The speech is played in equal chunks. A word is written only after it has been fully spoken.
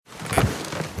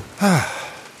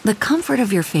The comfort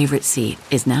of your favorite seat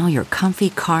is now your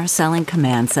comfy car selling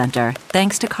command center,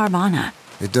 thanks to Carvana.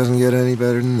 It doesn't get any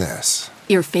better than this.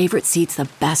 Your favorite seat's the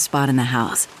best spot in the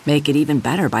house. Make it even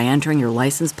better by entering your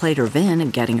license plate or VIN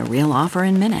and getting a real offer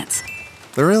in minutes.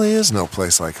 There really is no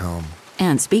place like home.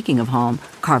 And speaking of home,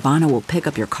 Carvana will pick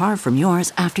up your car from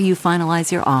yours after you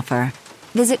finalize your offer.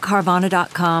 Visit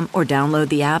Carvana.com or download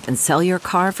the app and sell your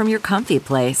car from your comfy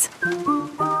place.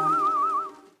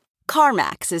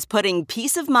 CarMax is putting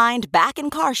peace of mind back in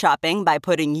car shopping by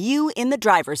putting you in the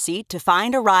driver's seat to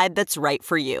find a ride that's right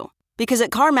for you. Because at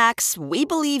CarMax, we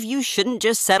believe you shouldn't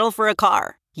just settle for a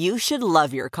car. You should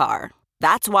love your car.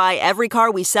 That's why every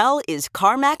car we sell is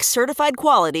CarMax certified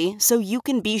quality, so you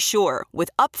can be sure with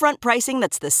upfront pricing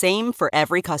that's the same for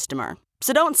every customer.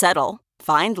 So don't settle.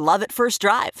 Find love at first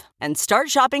drive and start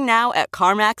shopping now at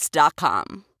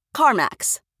CarMax.com.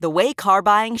 CarMax, the way car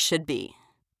buying should be.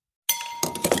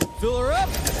 Fill her up.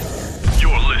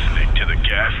 You're listening to the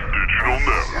Gas Digital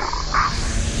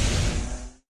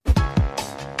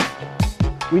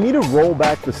Network. We need to roll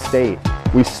back the state.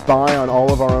 We spy on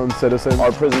all of our own citizens.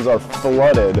 Our prisons are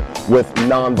flooded with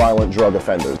nonviolent drug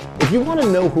offenders. If you want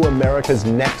to know who America's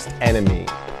next enemy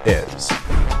is,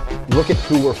 look at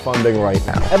who we're funding right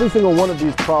now. Every single one of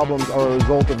these problems are a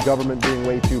result of government being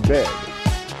way too big.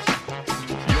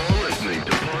 You're listening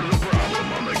to Part of the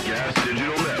Problem on the Gas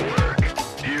Digital Network.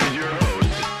 Here's your host,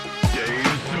 Dave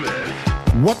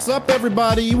Smith. What's up,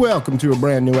 everybody? Welcome to a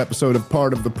brand new episode of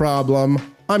Part of the Problem.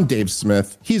 I'm Dave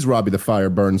Smith. He's Robbie the Fire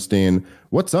Bernstein.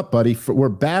 What's up, buddy? We're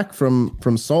back from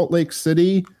Salt Lake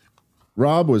City.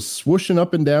 Rob was swooshing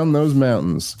up and down those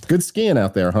mountains. Good skiing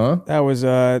out there, huh? That was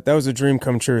a dream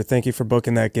come true. Thank you for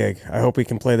booking that gig. I hope we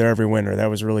can play there every winter. That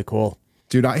was really cool.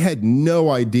 Dude, I had no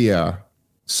idea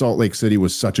Salt Lake City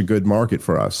was such a good market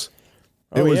for us.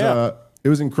 It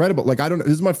was incredible. Like, this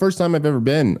is my first time I've ever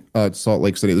been to Salt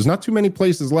Lake City. There's not too many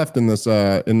places left in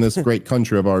this great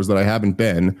country of ours that I haven't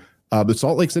been. But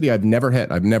Salt Lake City, I've never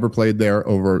hit. I've never played there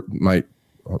over my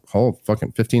whole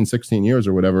fucking 15, 16 years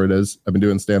or whatever it is. I've been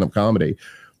doing stand-up comedy.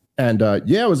 And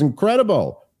it was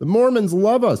incredible. The Mormons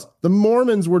love us. The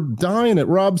Mormons were dying at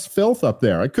Rob's filth up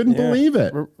there. I couldn't believe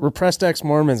it. Repressed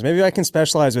ex-Mormons. Maybe I can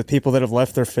specialize with people that have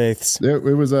left their faiths. It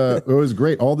was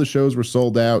great. All the shows were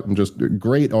sold out and just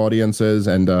great audiences.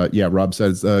 And Rob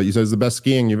says, you said it's the best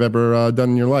skiing you've ever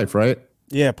done in your life, right?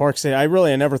 Yeah, Park City. I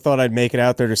never thought I'd make it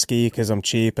out there to ski because I'm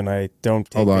cheap and I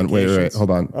don't take vacations. Hold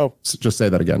on. Oh, just say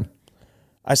that again.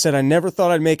 I said I never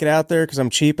thought I'd make it out there because I'm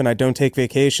cheap and I don't take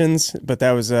vacations, but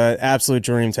that was an absolute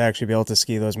dream to actually be able to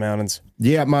ski those mountains.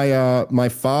 Yeah, my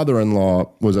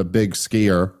father-in-law was a big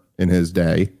skier in his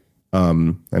day,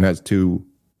 and has two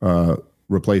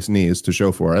replaced knees to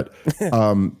show for it.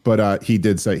 But he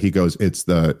did say, he goes, it's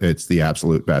the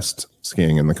absolute best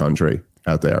skiing in the country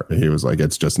out there. He was like,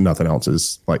 it's just nothing else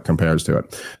is like compares to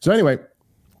it. So anyway,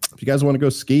 if you guys want to go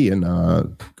ski and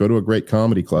go to a great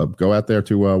comedy club, go out there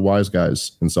to Wise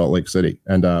Guys in Salt Lake City.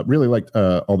 And really liked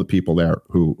all the people there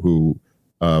who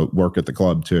work at the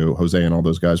club too. Jose and all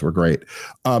those guys were great.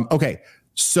 Okay.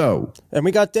 So, and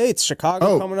we got dates.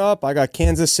 Chicago coming up. I got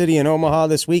Kansas City and Omaha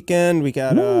this weekend. We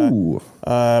got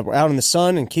Out in the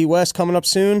Sun and Key West coming up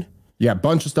soon. Yeah,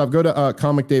 bunch of stuff. Go to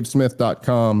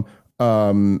comicdavesmith.com.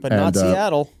 But not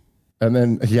Seattle. And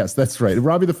then, yes, that's right.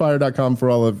 RobbieTheFire.com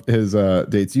for all of his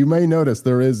dates. You may notice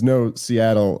there is no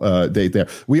Seattle date there.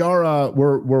 We are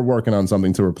we're working on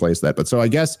something to replace that. But so I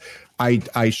guess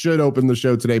I should open the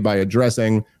show today by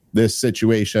addressing this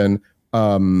situation,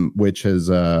 which has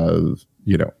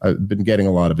been getting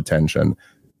a lot of attention.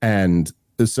 And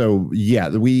so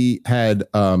we had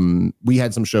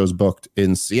some shows booked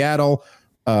in Seattle.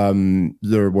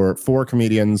 There were 4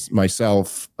 comedians,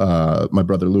 myself, my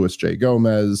brother Louis J.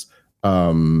 Gomez,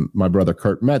 my brother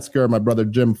Kurt Metzger, my brother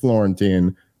Jim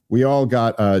Florentine. We all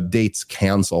got dates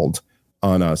canceled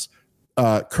on us.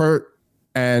 Kurt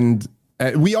and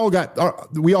we all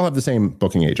have the same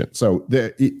booking agent, so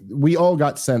we all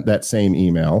got sent that same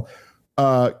email.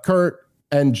 Kurt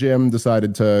and Jim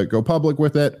decided to go public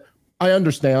with it. I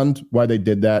understand why they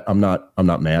did that. I'm not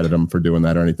mad at them for doing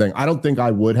that or anything. I don't think I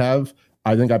would have.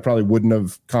 I think I probably wouldn't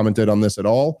have commented on this at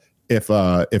all if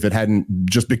it hadn't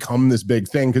just become this big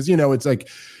thing. Because, it's like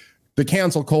the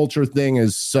cancel culture thing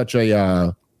is such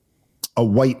a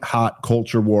white hot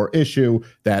culture war issue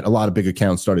that a lot of big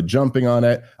accounts started jumping on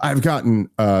it. I've gotten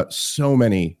so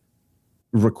many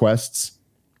requests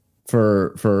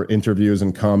for interviews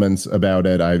and comments about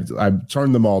it. I've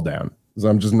turned them all down. So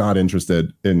I'm just not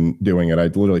interested in doing it. I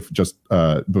literally just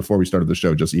before we started the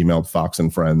show just emailed Fox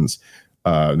and Friends.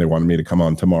 They wanted me to come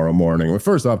on tomorrow morning. Well,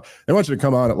 first off, they want you to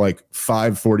come on at like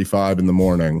 5:45 in the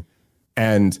morning.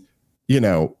 And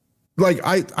like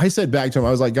I said back to him,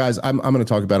 I was like, guys, I'm going to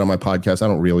talk about it on my podcast. I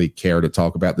don't really care to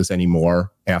talk about this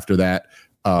anymore after that.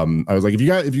 I was like, if you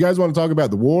guys want to talk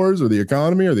about the wars or the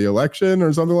economy or the election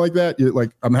or something like that,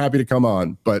 I'm happy to come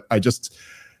on. But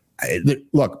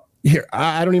look here,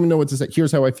 I don't even know what to say.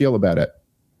 Here's how I feel about it.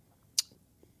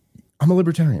 I'm a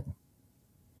libertarian.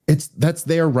 That's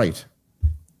their right.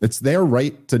 It's their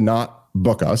right to not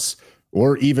book us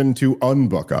or even to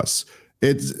unbook us.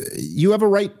 You have a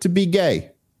right to be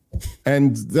gay.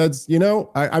 And that's,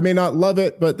 I may not love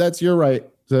it, but that's your right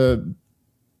to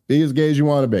be as gay as you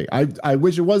want to be. I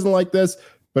wish it wasn't like this,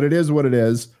 but it is what it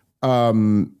is.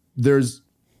 There's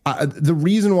the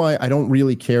reason why I don't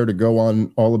really care to go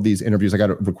on all of these interviews. I got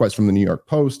a request from the New York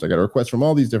Post. I got a request from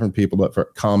all these different people to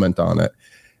comment on it.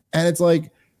 And it's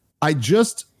like,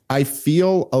 I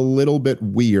feel a little bit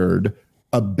weird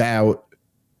about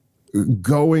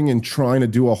going and trying to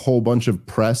do a whole bunch of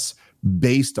press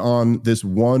based on this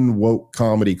one woke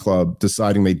comedy club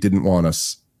deciding they didn't want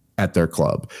us at their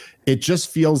club. It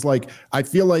just feels like, I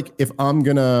feel like if I'm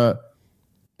going to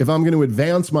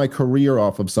advance my career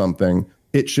off of something,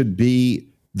 it should be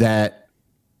that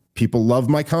people love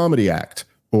my comedy act,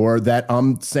 or that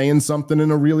I'm saying something in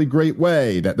a really great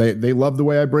way, that they love the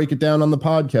way I break it down on the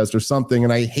podcast or something.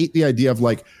 And I hate the idea of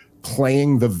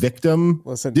playing the victim.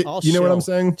 Listen, you know what I'm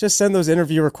saying? Just send those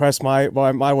interview requests my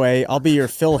way. I'll be your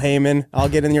Phil Heyman. I'll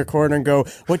get in your corner and go,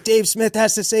 what Dave Smith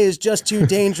has to say is just too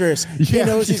dangerous. He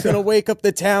knows he's going to wake up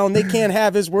the town. They can't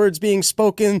have his words being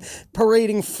spoken,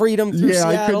 parading freedom through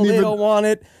Seattle. They don't want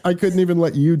it. I couldn't even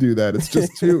let you do that. It's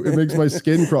just too, it makes my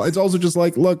skin crawl. It's also just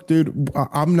like, look, dude,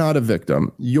 I'm not a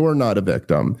victim. You're not a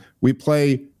victim. We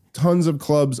play tons of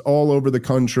clubs all over the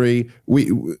country.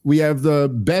 We have the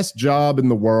best job in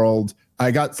the world.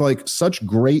 I got such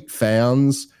great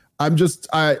fans.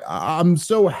 I'm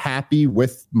so happy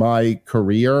with my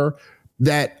career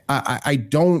that I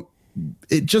don't,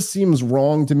 it just seems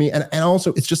wrong to me. And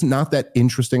also it's just not that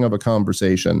interesting of a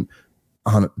conversation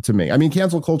to me. I mean,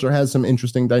 cancel culture has some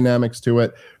interesting dynamics to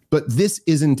it, but this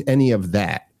isn't any of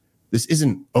that. This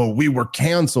isn't, we were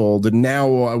canceled and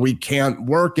now we can't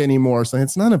work anymore. So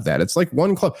it's none of that. It's like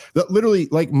one club that literally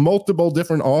multiple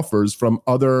different offers from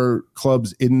other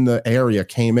clubs in the area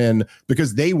came in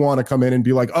because they want to come in and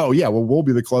be like, oh yeah, well, we'll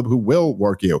be the club who will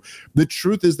work you. The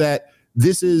truth is that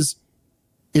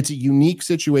it's a unique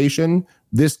situation.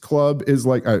 This club is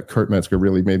Kurt Metzger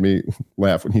really made me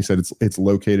laugh when he said it's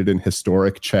located in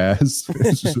historic Chaz.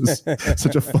 It's just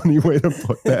such a funny way to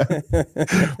put that.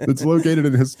 It's located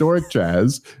in historic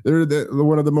Chaz. They're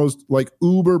one of the most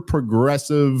uber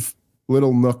progressive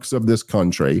little nooks of this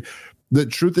country. The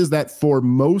truth is that for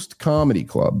most comedy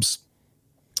clubs,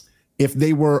 if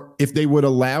they would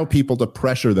allow people to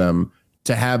pressure them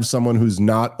to have someone who's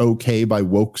not okay by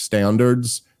woke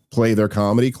standards play their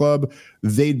comedy club,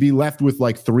 they'd be left with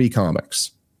 3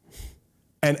 comics.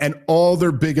 And all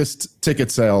their biggest ticket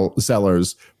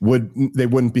sellers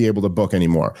wouldn't be able to book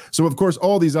anymore. So of course,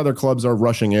 all these other clubs are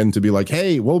rushing in to be like,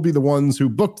 hey, we'll be the ones who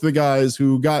booked the guys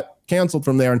who got canceled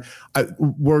from there. And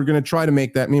we're going to try to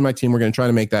make that, me and my team, we're going to try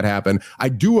to make that happen. I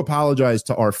do apologize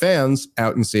to our fans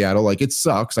out in Seattle. It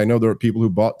sucks. I know there are people who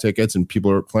bought tickets and people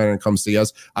are planning to come see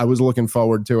us. I was looking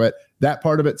forward to it. That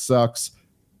part of it sucks.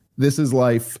 This is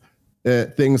life.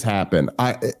 Things happen.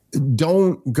 I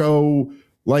don't go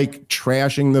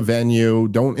trashing the venue.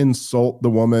 Don't insult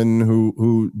the woman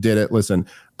who did it. Listen,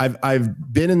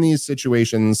 I've been in these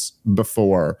situations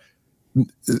before.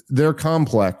 They're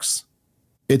complex.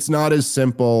 It's not as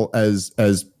simple as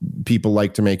people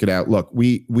like to make it out. Look,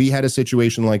 we had a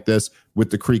situation like this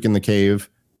with the Creek in the Cave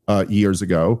years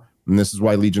ago. And this is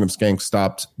why Legion of Skanks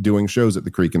stopped doing shows at the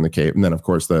Creek in the Cave. And then, of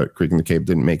course, the Creek in the Cave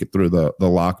didn't make it through the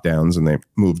lockdowns and they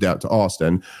moved out to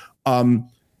Austin. And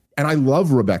I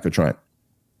love Rebecca Trent.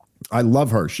 I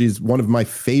love her. She's one of my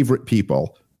favorite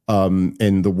people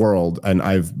in the world. And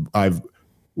I've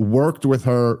worked with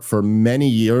her for many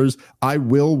years. I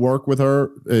will work with her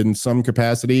in some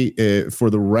capacity for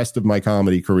the rest of my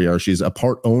comedy career. She's a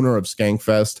part owner of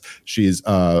Skankfest. She's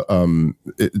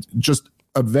just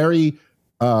a very...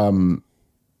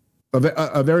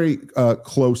 a very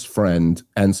close friend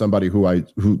and somebody who I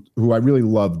really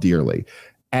love dearly.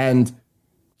 And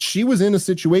she was in a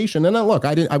situation, and look,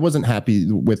 I wasn't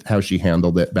happy with how she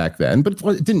handled it back then, but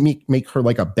it didn't make her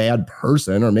a bad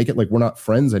person or make it we're not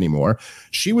friends anymore.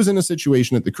 She was in a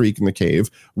situation at the Creek in the Cave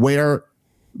where,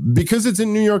 because it's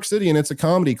in New York City and it's a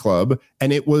comedy club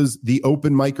and it was the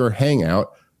open micer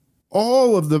hangout,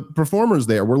 all of the performers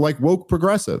there were woke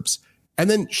progressives. And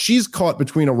then she's caught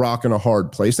between a rock and a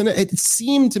hard place. And it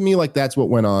seemed to me like that's what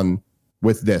went on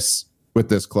with this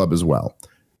club as well.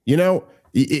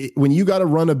 When you got to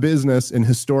run a business in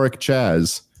historic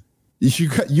Chaz,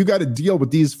 you got to deal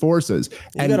with these forces.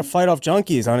 You got to fight off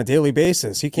junkies on a daily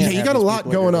basis. You can't. Yeah, you got a lot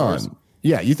going on.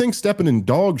 Yeah, you think stepping in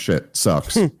dog shit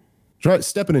sucks? Try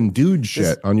stepping in dude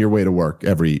shit on your way to work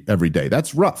every day.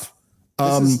 That's rough.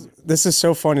 This is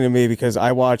so funny to me because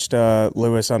I watched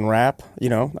Lewis Unwrap. You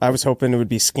know, I was hoping it would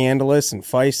be scandalous and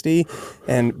feisty.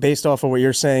 And based off of what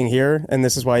you're saying here, and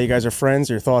this is why you guys are friends,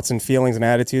 your thoughts and feelings and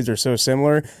attitudes are so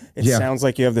similar, it sounds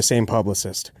like you have the same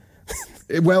publicist.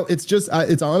 Well, it's just,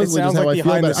 it's honestly just how I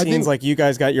feel about it. It sounds like you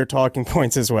guys got your talking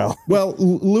points as well. Well,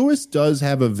 Lewis does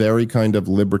have a very kind of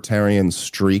libertarian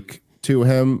streak to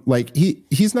him. Like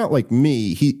he's not like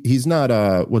me. He's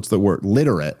not what's the word,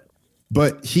 literate,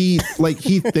 but he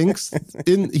thinks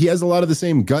he has a lot of the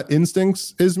same gut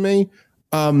instincts as me.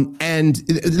 And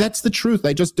that's the truth.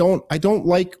 I don't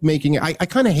like making it. I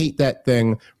kind of hate that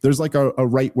thing. There's like a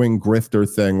right-wing grifter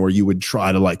thing where you would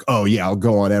try to like, oh yeah, I'll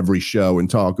go on every show and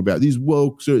talk about these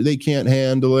wokes or they can't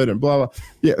handle it and blah, blah.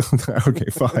 Yeah.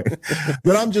 Okay, fine.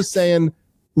 But I'm just saying,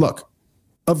 look,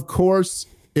 of course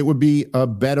it would be a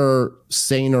better,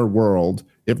 saner world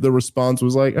if the response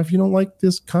was like, if you don't like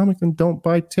this comic, then don't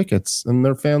buy tickets and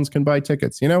their fans can buy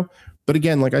tickets, you know? But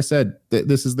again, like I said,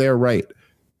 this is their right.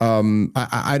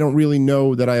 I don't really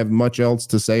know that I have much else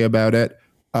to say about it.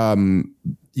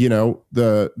 You know,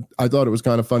 I thought it was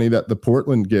kind of funny that the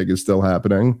Portland gig is still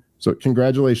happening. So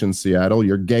congratulations, Seattle.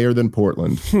 You're gayer than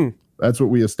Portland. That's what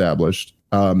we established.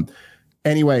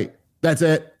 Anyway, that's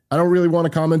it. I don't really want to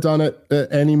comment on it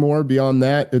anymore beyond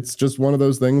that. It's just one of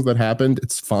those things that happened.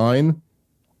 It's fine.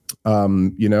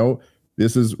 You know,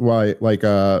 this is why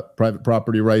private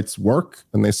property rights work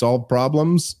and they solve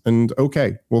problems. And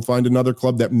okay, we'll find another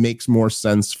club that makes more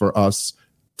sense for us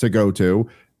to go to.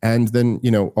 And then,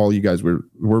 you know, all you guys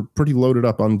we're pretty loaded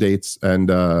up on dates and,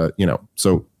 you know,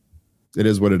 so it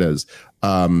is what it is.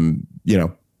 You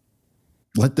know,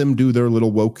 let them do their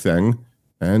little woke thing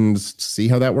and see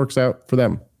how that works out for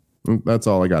them. That's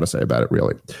all I got to say about it,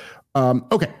 really.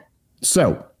 Okay.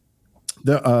 So,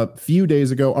 a few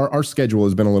days ago, our schedule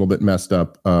has been a little bit messed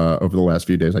up over the last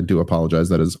few days. I do apologize.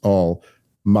 That is all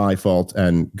my fault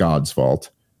and God's fault.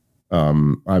 I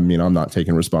mean, I'm not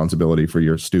taking responsibility for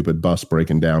your stupid bus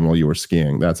breaking down while you were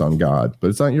skiing. That's on God, but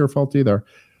it's not your fault either.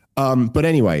 But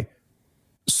anyway,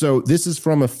 so this is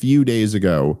from a few days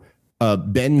ago.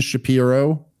 Ben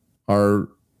Shapiro, our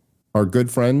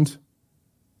good friend,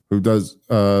 who does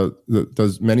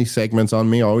many segments on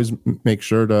me, always make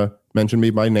sure to mention me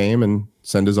by name and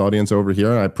send his audience over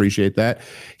here. I appreciate that.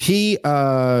 He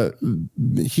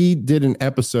did an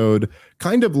episode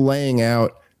kind of laying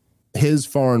out his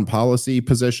foreign policy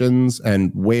positions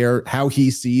and how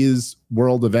he sees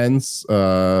world events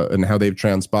and how they've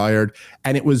transpired.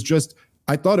 And it was just,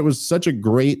 I thought it was such a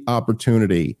great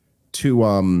opportunity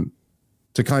to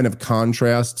kind of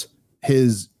contrast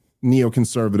his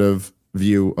neoconservative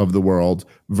view of the world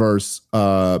versus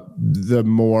the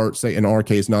more, say, in our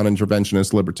case,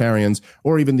 non-interventionist libertarians,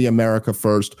 or even the America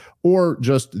First, or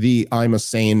just the I'm a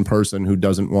sane person who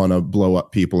doesn't want to blow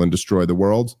up people and destroy the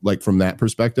world. Like from that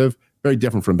perspective, very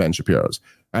different from Ben Shapiro's.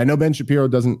 I know Ben Shapiro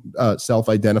doesn't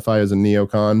self-identify as a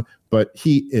neocon, but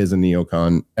he is a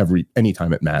neocon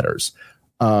anytime it matters.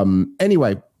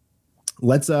 Anyway,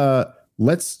 let's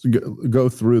go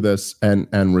through this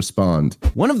and respond.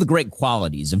 One of the great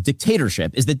qualities of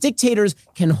dictatorship is that dictators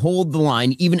can hold the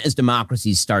line even as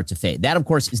democracies start to fade. That, of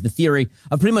course, is the theory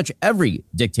of pretty much every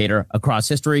dictator across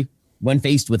history when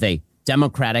faced with a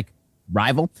democratic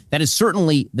rival. That is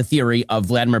certainly the theory of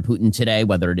Vladimir Putin today,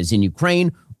 whether it is in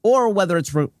Ukraine or whether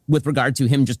it's with regard to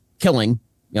him just killing,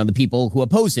 the people who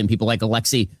oppose him, people like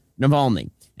Alexei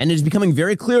Navalny. And it is becoming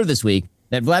very clear this week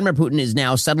that Vladimir Putin is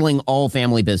now settling all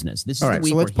family business. This is all right,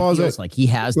 so let's pause it. Like he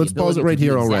has. Let's pause it right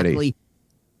here already.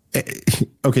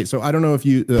 Okay, so I don't know if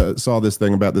you saw this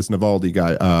thing about this Navalny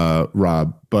guy,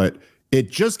 Rob, but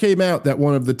it just came out that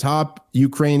one of the top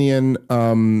Ukrainian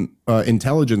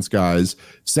intelligence guys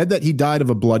said that he died of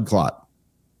a blood clot.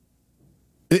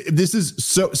 This is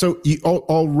so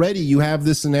already you have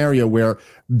this scenario where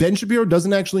Ben Shapiro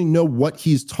doesn't actually know what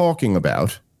he's talking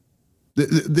about.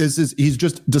 He's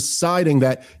just deciding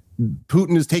that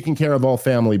Putin is taking care of all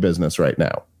family business right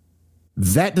now.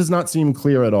 That does not seem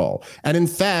clear at all. And in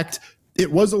fact,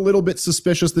 it was a little bit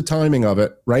suspicious, the timing of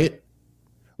it, right?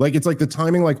 Like it's like the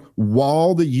timing, like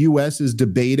while the US is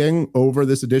debating over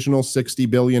this additional $60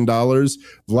 billion,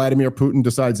 Vladimir Putin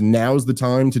decides now's the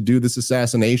time to do this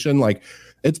assassination. Like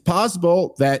it's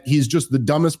possible that he's just the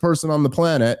dumbest person on the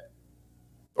planet,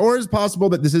 or it's possible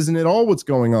that this isn't at all what's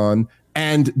going on.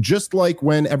 And just like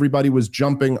when everybody was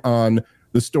jumping on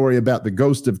the story about the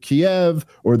ghost of Kiev,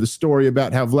 or the story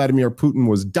about how Vladimir Putin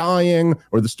was dying,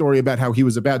 or the story about how he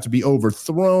was about to be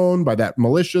overthrown by that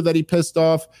militia that he pissed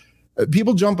off.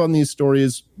 People jump on these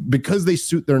stories because they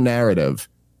suit their narrative,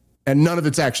 and none of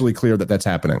it's actually clear that that's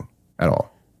happening at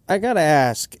all. I gotta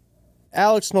ask,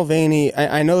 Alex Mulvaney,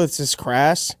 I know this is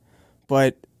crass,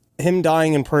 but him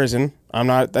dying in prison,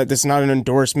 this is not an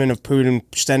endorsement of Putin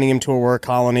sending him to a war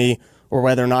colony, or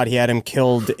whether or not he had him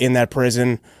killed in that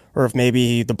prison, or if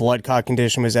maybe the blood clot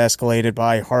condition was escalated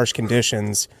by harsh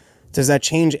conditions. Does that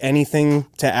change anything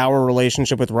to our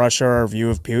relationship with Russia, our view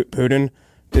of Putin?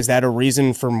 Is that a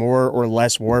reason for more or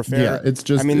less warfare? Yeah, it's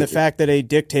just... the fact that a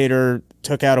dictator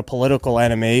took out a political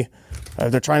enemy,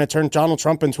 they're trying to turn Donald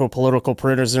Trump into a political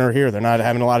prisoner here. They're not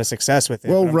having a lot of success with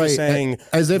it. Well, I'm just saying,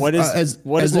 what has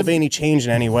Mulvaney changed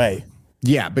in any way?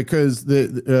 Yeah, because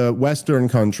the Western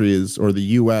countries or the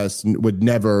U.S. would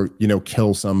never,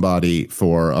 kill somebody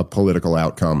for a political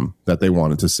outcome that they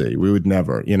wanted to see. We would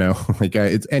never,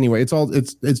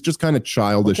 it's just kind of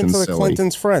childish and silly. The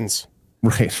Clintons' friends.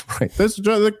 Right.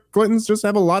 The Clintons just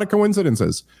have a lot of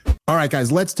coincidences. All right,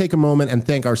 guys, let's take a moment and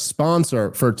thank our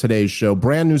sponsor for today's show,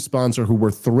 brand new sponsor who we're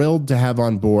thrilled to have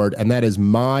on board, and that is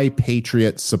My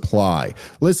Patriot Supply.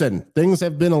 Listen, things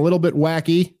have been a little bit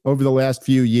wacky over the last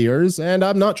few years, and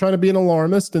I'm not trying to be an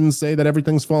alarmist and say that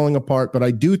everything's falling apart, but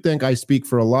I do think I speak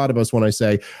for a lot of us when I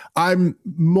say I'm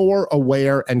more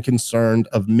aware and concerned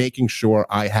of making sure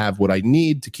I have what I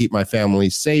need to keep my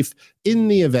family safe in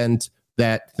the event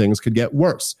that things could get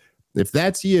worse. If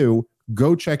that's you,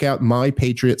 go check out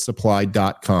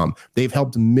mypatriotsupply.com. They've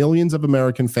helped millions of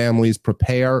American families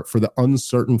prepare for the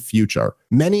uncertain future.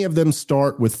 Many of them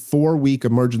start with 4-week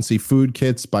emergency food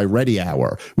kits by Ready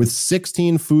Hour. With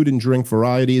 16 food and drink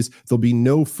varieties, there'll be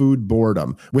no food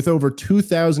boredom. With over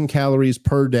 2,000 calories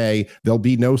per day, there'll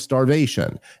be no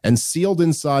starvation. And sealed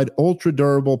inside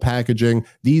ultra-durable packaging,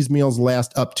 these meals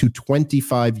last up to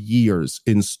 25 years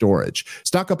in storage.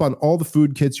 Stock up on all the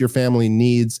food kits your family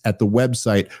needs at the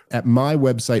website, at my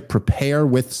website,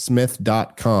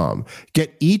 preparewithsmith.com.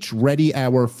 Get each Ready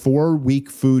Hour 4-week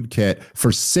food kit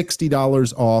for $60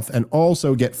 off and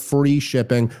also get free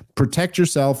shipping. Protect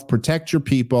yourself, protect your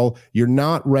people. You're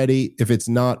not ready if it's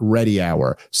not Ready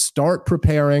Hour. Start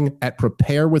preparing at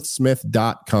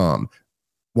preparewithsmith.com.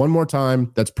 One more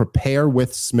time, that's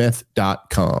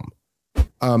preparewithsmith.com.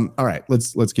 All right,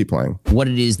 let's keep playing. What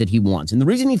it is that he wants. And the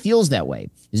reason he feels that way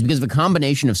is because of a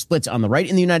combination of splits on the right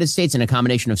in the United States and a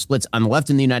combination of splits on the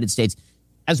left in the United States,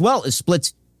 as well as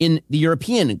splits in the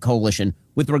European coalition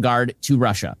with regard to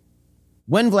Russia.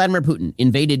 When Vladimir Putin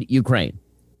invaded Ukraine,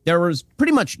 there was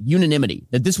pretty much unanimity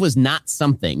that this was not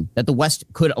something that the West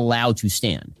could allow to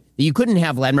stand. That you couldn't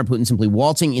have Vladimir Putin simply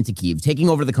waltzing into Kyiv, taking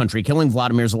over the country, killing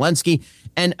Vladimir Zelensky,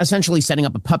 and essentially setting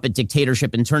up a puppet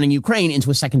dictatorship and turning Ukraine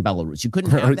into a second Belarus. You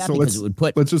couldn't have that because it would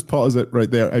put... Let's just pause it right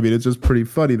there. I mean, it's just pretty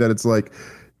funny that it's like,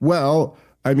 well,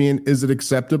 I mean, is it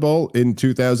acceptable in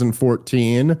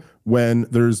 2014 when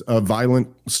there's a violent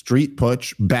street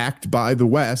putsch backed by the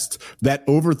West that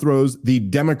overthrows the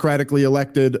democratically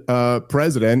elected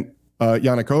president,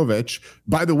 Yanukovych?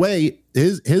 By the way,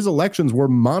 his elections were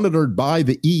monitored by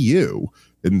the EU,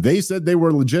 and they said they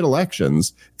were legit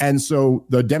elections. And so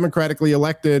the democratically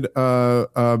elected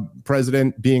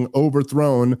president being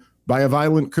overthrown by a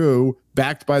violent coup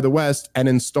backed by the West and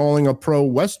installing a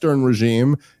pro-Western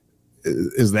regime,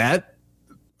 is that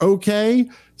okay?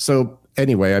 So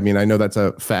anyway, I mean, I know that's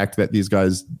a fact that these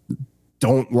guys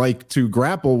don't like to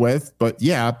grapple with, but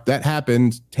yeah, that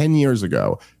happened 10 years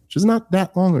ago, which is not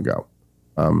that long ago.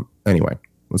 Anyway,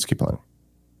 let's keep playing.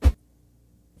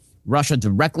 Russia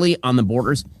directly on the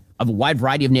borders of a wide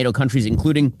variety of NATO countries,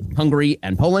 including Hungary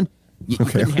and Poland.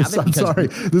 Okay, I'm sorry.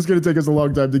 This is going to take us a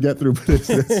long time to get through, but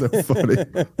isn't it so funny?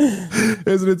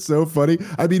 Isn't it so funny?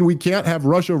 I mean, we can't have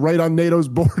Russia right on NATO's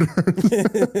borders.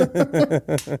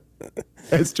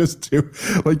 It's just too,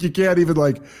 like, you can't even,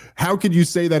 like, how could you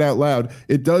say that out loud?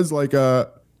 It does, like,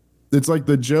 it's like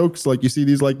the jokes, like you see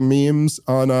these like memes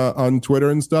on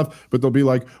Twitter and stuff, but they'll be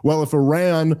like, well, if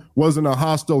Iran wasn't a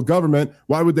hostile government,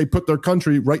 why would they put their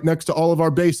country right next to all of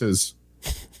our bases?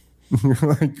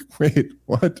 Like, wait,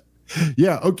 what?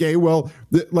 Yeah, okay, well,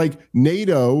 like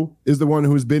NATO is the one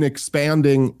who's been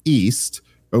expanding east,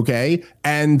 okay?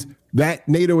 And that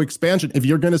NATO expansion, if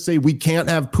you're going to say we can't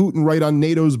have Putin right on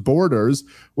NATO's borders,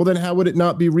 well, then how would it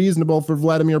not be reasonable for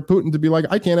Vladimir Putin to be like,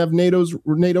 I can't have NATO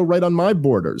right on my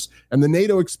borders? And the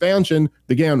NATO expansion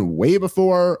began way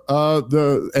before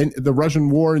the Russian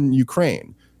war in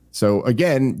Ukraine. So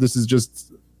again, this is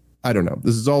just, I don't know,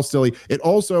 this is all silly. It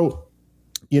also,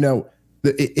 you know,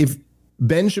 if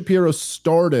Ben Shapiro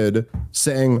started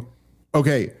saying,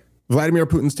 okay, Vladimir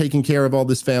Putin's taking care of all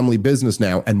this family business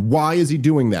now. And why is he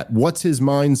doing that? What's his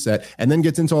mindset? And then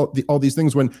gets into all these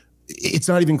things when it's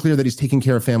not even clear that he's taking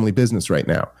care of family business right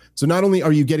now. So not only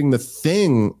are you getting the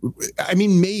thing, I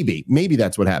mean, maybe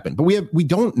that's what happened, but we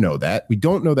don't know that. We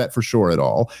don't know that for sure at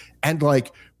all. And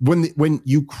like when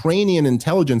Ukrainian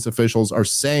intelligence officials are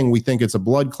saying we think it's a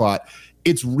blood clot,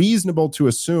 it's reasonable to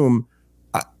assume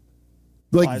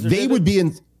they would be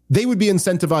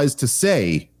incentivized to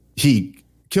say he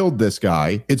killed this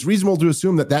guy. It's reasonable to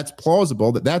assume that that's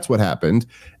plausible, that that's what happened.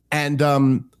 And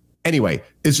anyway,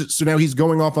 so now he's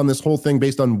going off on this whole thing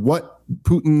based on what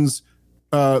Putin's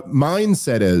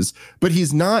mindset is, but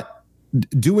he's not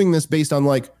doing this based on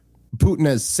like Putin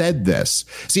has said this.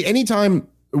 See, anytime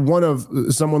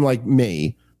someone like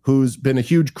me, who's been a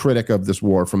huge critic of this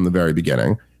war from the very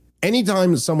beginning,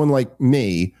 anytime someone like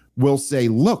me will say,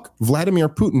 look, Vladimir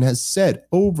Putin has said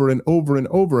over and over and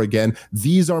over again,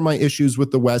 these are my issues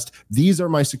with the West. These are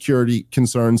my security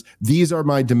concerns. These are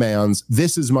my demands.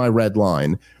 This is my red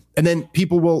line. And then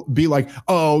people will be like,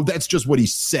 oh, that's just what he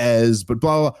says, but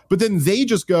blah, blah. But then they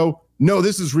just go, no,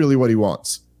 this is really what he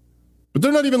wants. But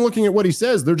they're not even looking at what he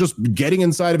says. They're just getting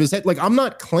inside of his head. Like, I'm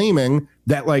not claiming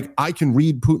that, like, I can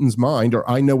read Putin's mind or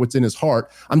I know what's in his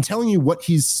heart. I'm telling you what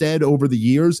he's said over the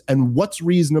years and what's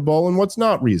reasonable and what's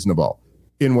not reasonable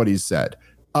in what he's said.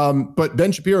 But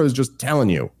Ben Shapiro is just telling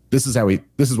you this is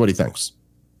what he thinks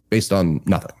based on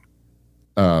nothing.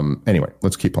 Anyway,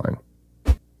 let's keep playing.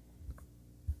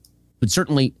 Would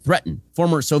certainly threaten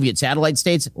former Soviet satellite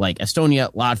states like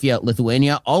Estonia, Latvia,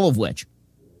 Lithuania, all of which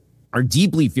are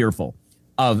deeply fearful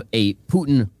of a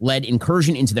Putin-led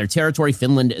incursion into their territory,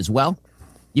 Finland as well.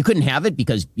 You couldn't have it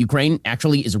because Ukraine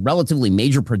actually is a relatively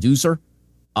major producer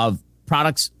of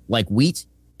products like wheat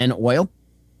and oil.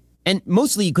 And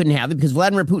mostly you couldn't have it because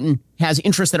Vladimir Putin has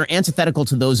interests that are antithetical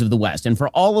to those of the West. And for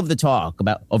all of the talk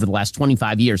about over the last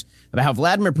 25 years about how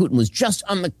Vladimir Putin was just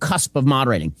on the cusp of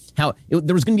moderating, how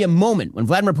there was going to be a moment when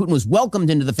Vladimir Putin was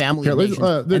welcomed into the family of nations,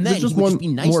 and then he would just be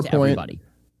nice to everybody.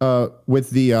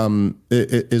 With the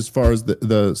as far as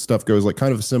the stuff goes, like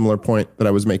kind of a similar point that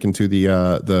I was making to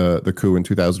the coup in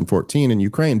 2014 in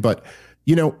Ukraine. But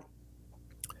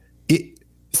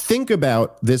think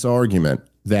about this argument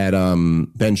that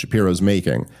Ben Shapiro's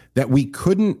making, that we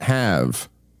couldn't have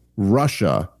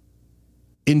Russia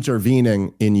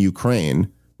intervening in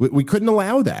Ukraine. We couldn't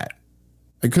allow that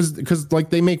because like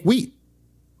they make wheat,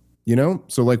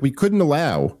 so like we couldn't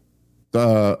allow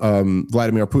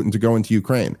Vladimir Putin to go into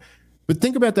Ukraine. But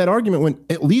think about that argument when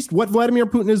at least what Vladimir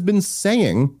Putin has been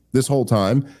saying this whole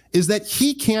time is that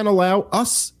he can't allow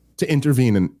us to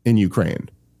intervene in Ukraine.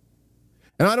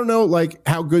 And I don't know like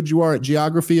how good you are at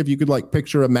geography, if you could like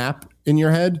picture a map in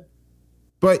your head,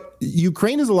 but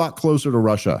Ukraine is a lot closer to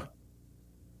Russia.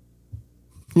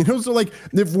 So like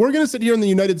if we're going to sit here in the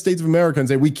United States of America and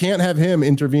say we can't have him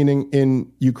intervening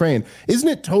in Ukraine, isn't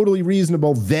it totally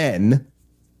reasonable then,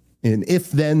 an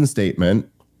if-then statement,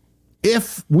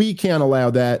 if we can't allow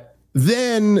that,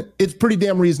 then it's pretty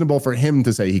damn reasonable for him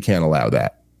to say he can't allow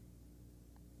that.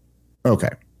 Okay.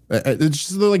 It's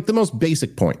just like the most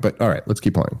basic point, but all right, let's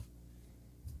keep playing.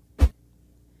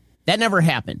 That never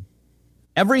happened.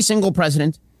 Every single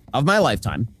president of my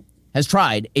lifetime has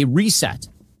tried a reset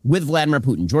with Vladimir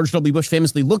Putin. George W. Bush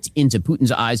famously looked into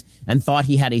Putin's eyes and thought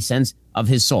he had a sense of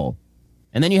his soul.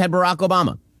 And then you had Barack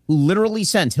Obama, who literally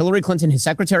sent Hillary Clinton, his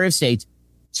Secretary of State,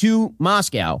 to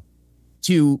Moscow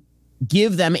to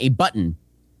give them a button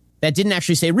that didn't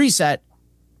actually say reset,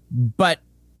 but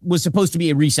was supposed to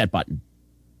be a reset button.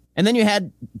 And then you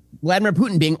had Vladimir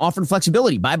Putin being offered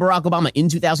flexibility by Barack Obama in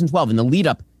 2012 in the lead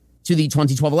up to the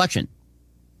 2012 election.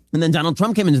 And then Donald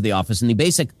Trump came into the office, and the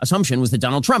basic assumption was that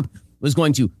Donald Trump was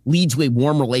going to lead to a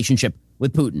warm relationship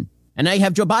with Putin. And now you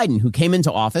have Joe Biden, who came into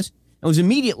office and was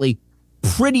immediately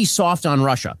pretty soft on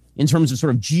Russia in terms of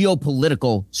sort of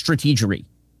geopolitical strategery,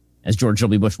 as George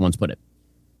W. Bush once put it.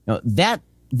 Now, that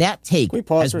take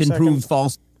has been proved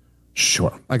false.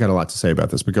 Sure. I got a lot to say about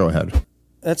this, but go ahead.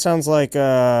 That sounds like,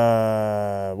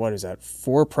 what is that,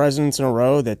 4 presidents in a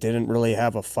row that didn't really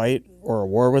have a fight or a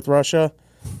war with Russia.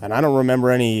 And I don't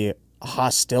remember any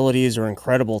hostilities or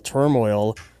incredible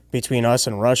turmoil between us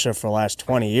and Russia for the last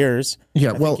 20 years.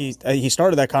 Yeah, I think he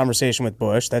started that conversation with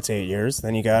Bush. That's 8 years.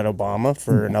 Then you got Obama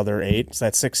for another 8. So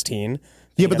that's 16.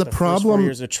 Yeah, but the problem... 4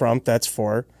 years of Trump, that's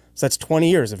 4. So that's 20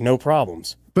 years of no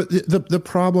problems. But the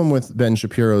problem with Ben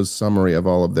Shapiro's summary of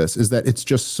all of this is that it's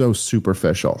just so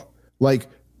superficial. Like,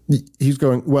 he's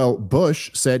going, well,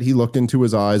 Bush said he looked into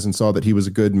his eyes and saw that he was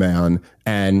a good man,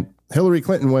 and Hillary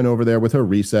Clinton went over there with her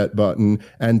reset button,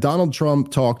 and Donald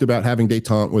Trump talked about having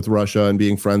détente with Russia and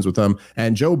being friends with them.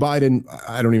 And Joe Biden,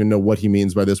 I don't even know what he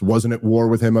means by this, wasn't at war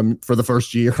with him for the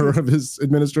first year of his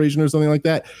administration or something like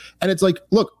that. And it's like,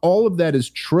 look, all of that is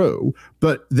true,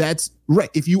 but that's right.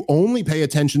 If you only pay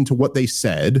attention to what they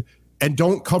said and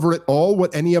don't cover at all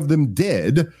what any of them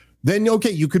did, then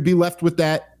okay, you could be left with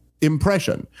that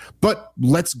impression. But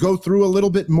let's go through a little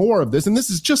bit more of this. And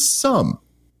this is just some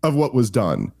of what was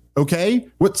done. Okay,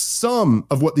 what some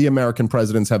of what the American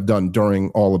presidents have done during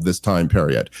all of this time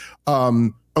period.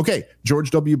 Okay, George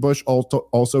W. Bush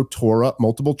also tore up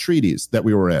multiple treaties that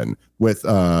we were in with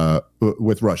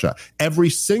Russia. Every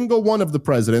single one of the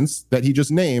presidents that he just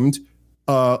named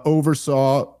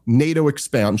oversaw NATO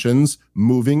expansions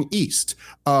moving east.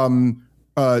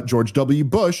 George W.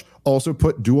 Bush also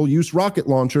put dual-use rocket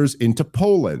launchers into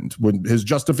Poland when his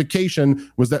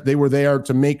justification was that they were there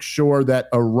to make sure that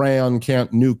Iran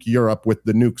can't nuke Europe with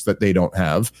the nukes that they don't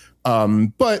have.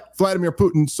 But Vladimir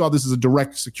Putin saw this as a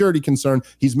direct security concern.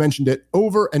 He's mentioned it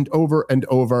over and over and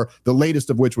over, the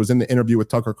latest of which was in the interview with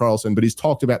Tucker Carlson, but he's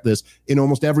talked about this in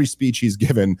almost every speech he's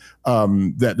given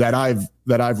that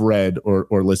I've read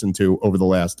or listened to over the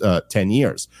last 10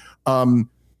 years.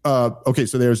 Okay,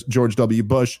 so there's George W.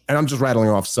 Bush, and I'm just rattling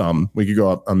off some. We could go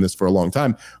up on this for a long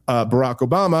time. Barack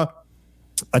Obama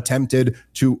attempted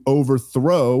to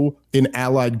overthrow an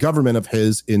allied government of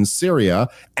his in Syria,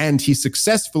 and he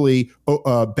successfully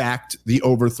backed the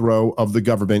overthrow of the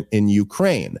government in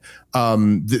Ukraine.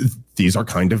 These are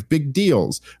kind of big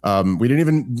deals. We didn't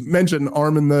even mention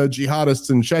arming the jihadists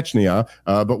in Chechnya,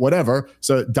 but whatever.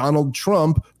 So Donald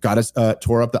Trump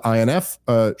tore up the INF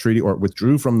treaty, or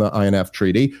withdrew from the INF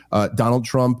treaty. Donald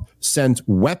Trump sent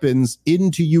weapons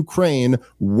into Ukraine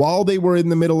while they were in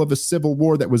the middle of a civil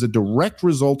war that was a direct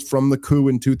result from the coup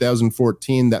in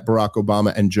 2014 that Barack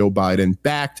Obama and Joe Biden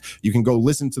backed. You can go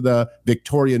listen to the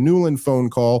Victoria Nuland phone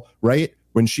call, right?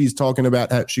 When she's talking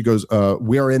about how she goes,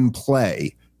 we're in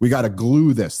play. We got to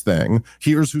glue this thing.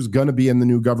 Here's who's going to be in the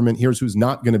new government. Here's who's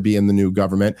not going to be in the new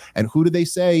government. And who do they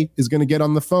say is going to get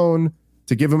on the phone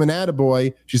to give him an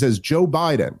attaboy? She says Joe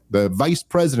Biden, the vice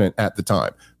president at the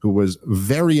time, who was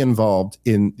very involved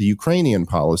in the Ukrainian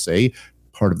policy.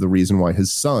 Part of the reason why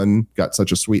his son got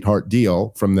such a sweetheart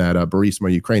deal from that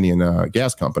Burisma Ukrainian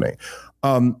gas company.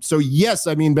 So yes,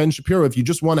 I mean, Ben Shapiro, if you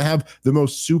just want to have the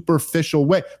most superficial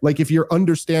way, like if your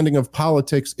understanding of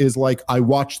politics is like, I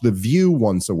watch The View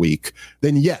once a week,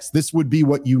 then yes, this would be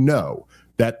what you know,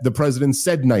 that the president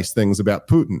said nice things about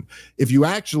Putin. If you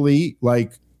actually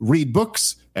like read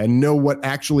books and know what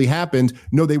actually happened,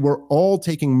 no, they were all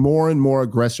taking more and more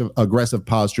aggressive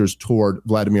postures toward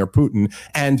Vladimir Putin.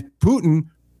 And Putin,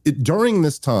 during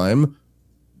this time,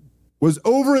 was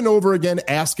over and over again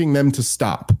asking them to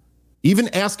stop. Even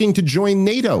asking to join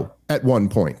NATO at one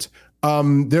point.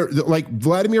 Like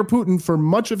Vladimir Putin, for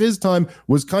much of his time,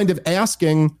 was kind of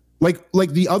asking, like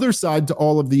the other side to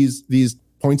all of these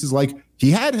points is like, he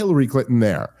had Hillary Clinton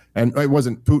there. And it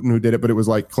wasn't Putin who did it, but it was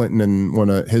like Clinton and one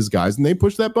of his guys. And they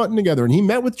pushed that button together. And he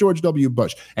met with George W.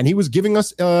 Bush. And he was giving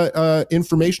us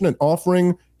information and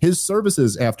offering his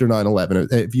services after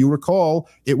 9/11. If you recall,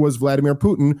 it was Vladimir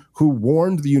Putin who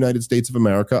warned the United States of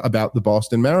America about the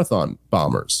Boston Marathon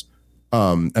bombers.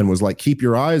 And was like, keep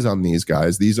your eyes on these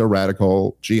guys. These are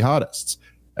radical jihadists.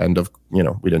 And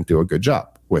we didn't do a good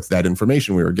job with that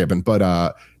information we were given.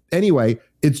 But anyway,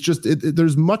 it's just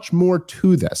there's much more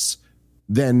to this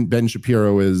than Ben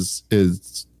Shapiro is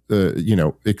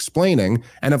explaining.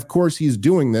 And of course, he's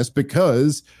doing this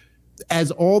because,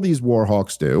 as all these war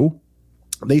hawks do,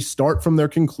 they start from their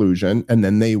conclusion and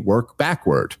then they work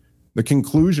backward. The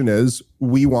conclusion is,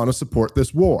 we want to support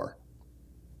this war.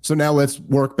 So now let's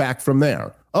work back from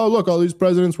there. Oh, look, all these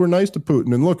presidents were nice to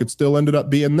Putin, and look, it still ended up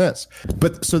being this.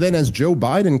 But so then as Joe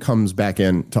Biden comes back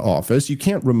into office, you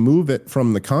can't remove it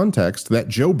from the context that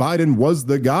Joe Biden was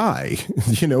the guy,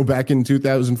 back in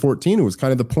 2014, who was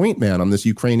kind of the point man on this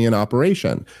Ukrainian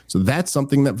operation. So that's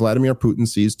something that Vladimir Putin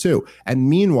sees too. And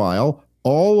meanwhile,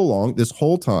 all along this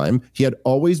whole time, he had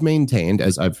always maintained,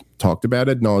 as I've talked about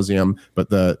ad nauseum,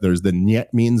 but there's the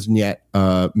Niet means Niet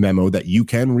memo that you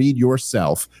can read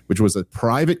yourself, which was a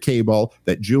private cable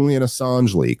that Julian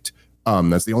Assange leaked.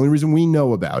 That's the only reason we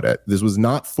know about it. This was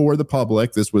not for the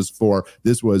public. This was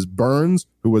Burns,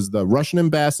 who was the Russian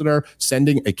ambassador,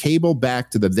 sending a cable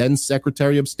back to the then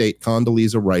Secretary of State,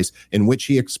 Condoleezza Rice, in which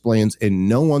he explains in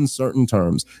no uncertain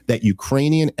terms that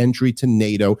Ukrainian entry to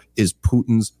NATO is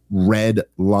Putin's red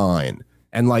line.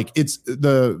 And like it's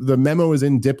the memo is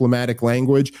in diplomatic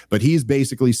language, but he's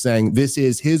basically saying this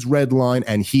is his red line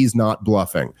and he's not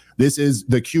bluffing. This is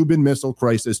the Cuban Missile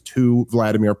Crisis to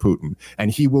Vladimir Putin,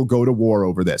 and he will go to war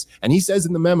over this. And he says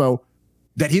in the memo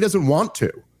that he doesn't want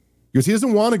to, because he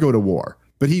doesn't want to go to war,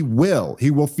 but he will.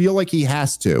 He will feel like he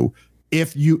has to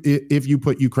if you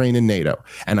put Ukraine in NATO.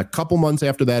 And a couple months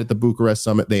after that at the Bucharest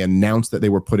summit, they announced that they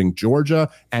were putting Georgia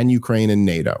and Ukraine in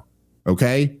NATO.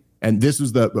 Okay? And this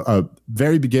was the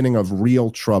very beginning of real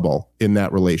trouble in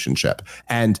that relationship.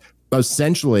 And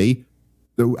essentially,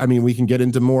 I mean, we can get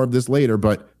into more of this later,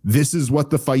 but this is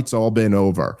what the fight's all been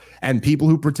over. And people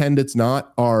who pretend it's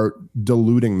not are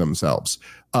deluding themselves.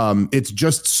 It's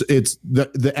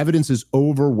the evidence is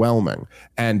overwhelming.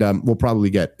 And we'll probably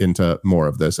get into more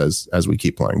of this as we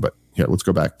keep playing. But here, let's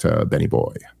go back to Benny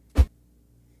Boy.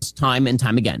 Time and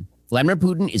time again, Vladimir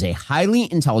Putin is a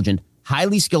highly intelligent,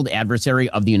 highly skilled adversary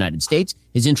of the United States.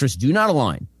 His interests do not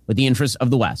align with the interests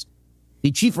of the West.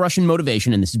 The chief Russian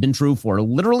motivation, and this has been true for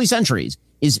literally centuries,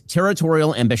 is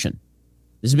territorial ambition.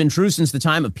 This has been true since the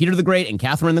time of Peter the Great and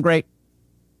Catherine the Great. I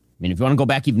mean, if you want to go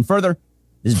back even further,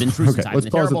 this has been true since time. Let's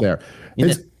pause it there.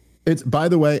 It's by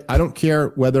the way, I don't care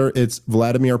whether it's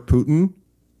Vladimir Putin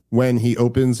when he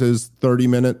opens his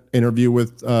 30-minute interview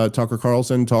with Tucker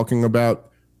Carlson talking about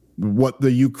what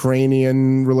the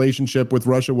Ukrainian relationship with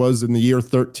Russia was in the year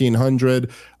 1300.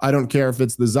 I don't care if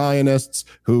it's the Zionists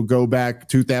who go back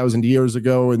 2,000 years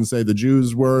ago and say the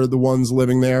Jews were the ones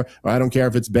living there. I don't care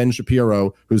if it's Ben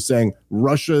Shapiro who's saying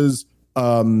Russia's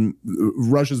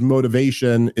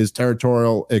motivation is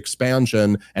territorial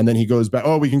expansion. And then he goes back,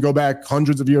 we can go back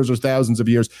hundreds of years or thousands of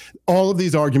years. All of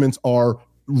these arguments are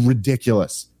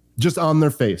ridiculous, just on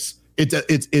their face.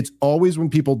 It's always when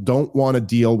people don't want to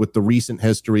deal with the recent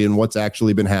history and what's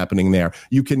actually been happening there.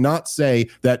 You cannot say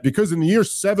that because in the year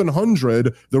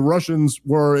 700, the Russians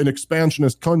were an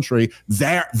expansionist country,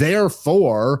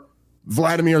 therefore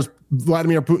Vladimir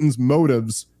Putin's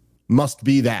motives must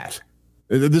be that.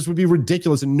 This would be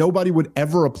ridiculous, and nobody would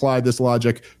ever apply this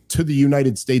logic to the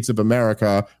United States of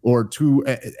America or to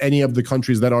any of the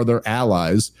countries that are their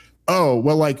allies. Oh,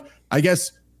 well, like, I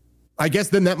guess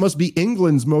then that must be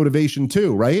England's motivation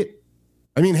too, right?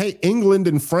 I mean, hey, England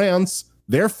and France,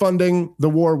 they're funding the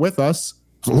war with us.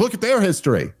 So look at their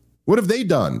history. What have they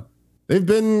done? They've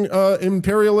been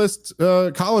imperialist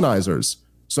colonizers.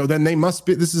 So then they must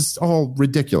be, this is all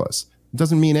ridiculous. It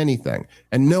doesn't mean anything.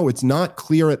 And no, it's not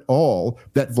clear at all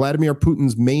that Vladimir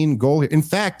Putin's main goal here, in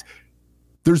fact,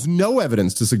 there's no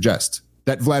evidence to suggest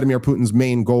that Vladimir Putin's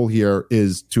main goal here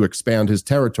is to expand his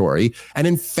territory. And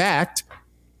in fact,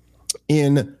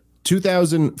 in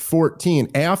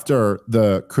 2014, after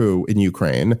the coup in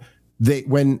Ukraine,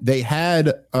 when they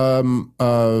had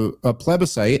a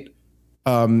plebiscite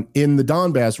in the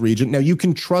Donbass region. Now, you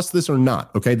can trust this or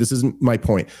not. Okay, this isn't my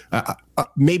point.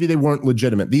 Maybe they weren't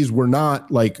legitimate. These were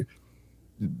not like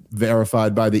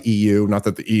verified by the EU. Not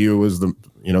that the EU was the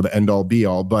end all be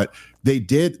all, but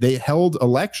they held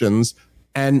elections.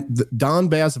 And the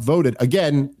Donbass voted,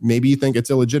 again, maybe you think it's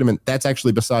illegitimate. That's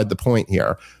actually beside the point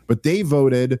here. But they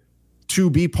voted to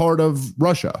be part of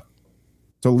Russia,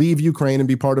 to leave Ukraine and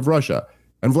be part of Russia.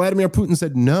 And Vladimir Putin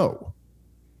said no.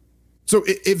 So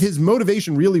if his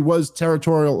motivation really was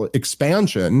territorial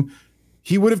expansion,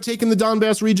 he would have taken the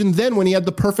Donbass region then when he had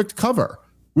the perfect cover,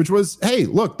 which was, hey,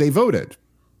 look, they voted.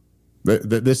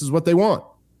 This is what they want.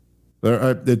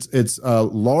 It's a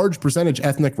large percentage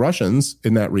ethnic Russians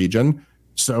in that region.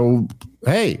 So,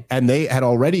 hey, and they had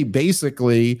already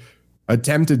basically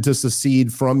attempted to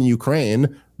secede from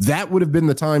Ukraine. That would have been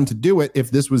the time to do it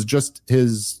if this was just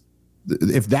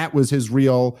if that was his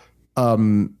real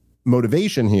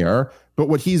motivation here. But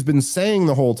what he's been saying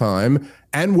the whole time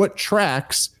and what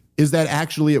tracks is that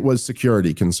actually it was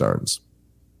security concerns.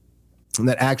 And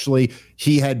that actually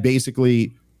he had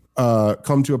basically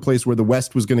come to a place where the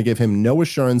West was going to give him no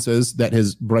assurances that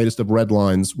his brightest of red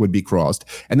lines would be crossed.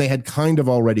 And they had kind of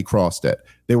already crossed it.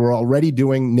 They were already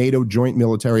doing NATO joint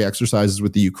military exercises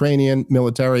with the Ukrainian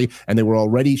military, and they were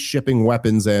already shipping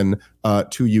weapons in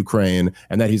to Ukraine.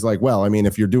 And that he's like, well, I mean,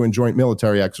 if you're doing joint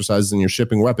military exercises and you're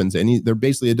shipping weapons in, they're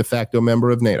basically a de facto member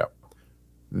of NATO.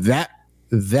 That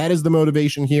is the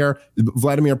motivation here.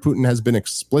 Vladimir Putin has been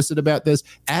explicit about this,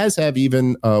 as have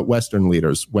even Western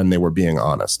leaders when they were being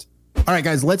honest. All right,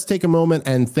 guys, let's take a moment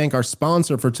and thank our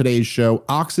sponsor for today's show,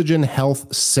 Oxygen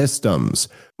Health Systems.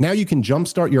 Now you can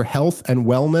jumpstart your health and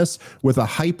wellness with a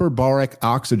hyperbaric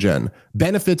oxygen.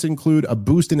 Benefits include a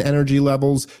boost in energy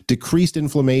levels, decreased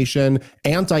inflammation,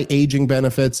 anti-aging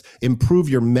benefits, improve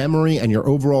your memory and your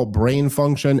overall brain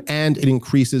function, and it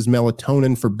increases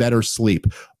melatonin for better sleep.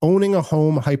 Owning a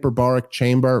home hyperbaric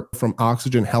chamber from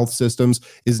Oxygen Health Systems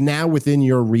is now within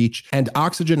your reach, and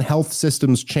Oxygen Health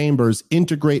Systems chambers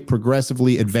integrate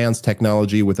progressively advanced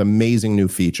technology with amazing new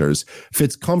features.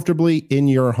 Fits comfortably in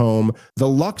your home. The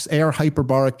Lux Air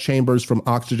hyperbaric chambers from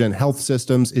Oxygen Health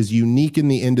Systems is unique in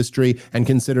the industry and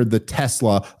considered the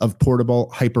Tesla of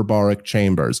portable hyperbaric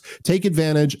chambers. Take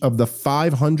advantage of the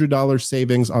 $500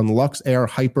 savings on Lux Air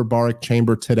hyperbaric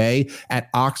chamber today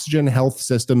at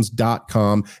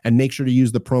oxygenhealthsystems.com, and make sure to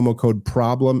use the promo code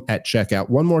PROBLEM at checkout.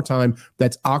 One more time,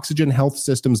 that's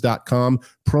oxygenhealthsystems.com,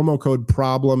 promo code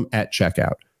PROBLEM at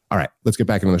checkout. All right, let's get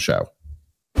back into the show.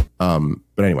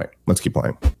 But anyway, let's keep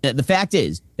playing. The fact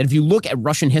is that if you look at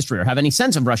Russian history or have any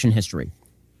sense of Russian history,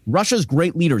 Russia's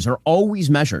great leaders are always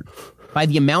measured by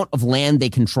the amount of land they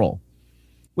control,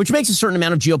 which makes a certain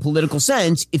amount of geopolitical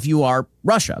sense if you are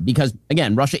Russia, because,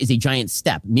 again, Russia is a giant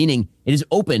steppe, meaning it is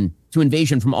open to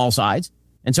invasion from all sides.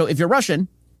 And so if you're Russian,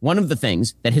 one of the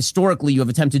things that historically you have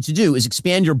attempted to do is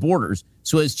expand your borders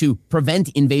so as to prevent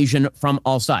invasion from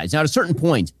all sides. Now, at a certain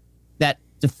point, that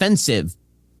defensive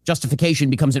justification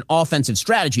becomes an offensive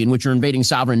strategy in which you're invading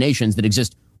sovereign nations that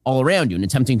exist all around you and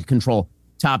attempting to control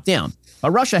top down. But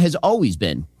Russia has always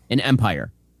been an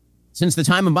empire since the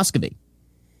time of Muscovy.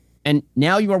 And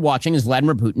now you are watching as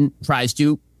Vladimir Putin tries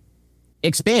to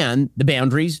expand the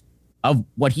boundaries of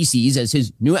what he sees as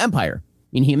his new empire. I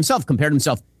mean, he himself compared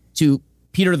himself to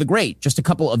Peter the Great just a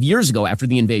couple of years ago after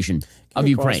the invasion of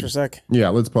Ukraine. Pause for a sec? Yeah,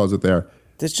 let's pause it there.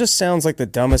 This just sounds like the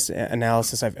dumbest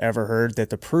analysis I've ever heard, that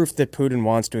the proof that Putin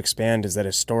wants to expand is that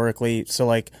historically, so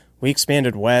like we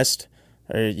expanded west.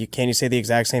 Can you say the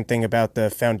exact same thing about the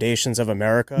foundations of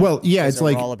America? Well, yeah, it's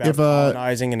like all about if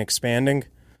colonizing and expanding.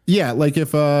 Yeah, like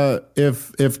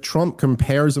if Trump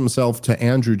compares himself to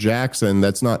Andrew Jackson,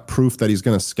 that's not proof that he's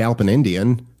going to scalp an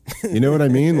Indian. You know what I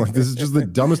mean? Like, this is just the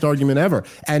dumbest argument ever.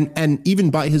 And even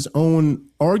by his own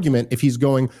argument, if he's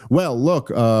going, well, look,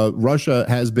 Russia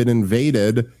has been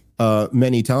invaded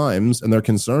many times and they're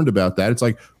concerned about that. It's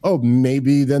like, oh,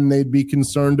 maybe then they'd be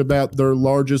concerned about their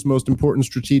largest, most important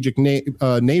strategic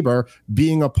neighbor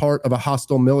being a part of a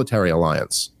hostile military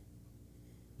alliance.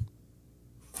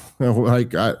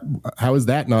 Like, how is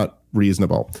that not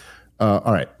reasonable?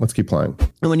 All right, let's keep playing.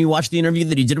 And when you watch the interview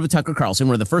that he did with Tucker Carlson,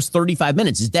 where the first 35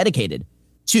 minutes is dedicated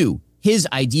to his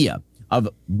idea of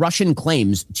Russian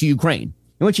claims to Ukraine,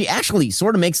 in which he actually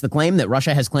sort of makes the claim that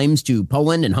Russia has claims to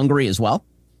Poland and Hungary as well.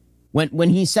 When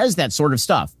he says that sort of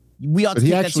stuff, we ought to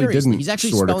take that seriously. He's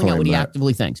actually spelling out what he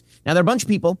actively thinks. Now, there are a bunch of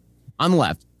people on the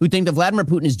left who think that Vladimir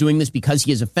Putin is doing this because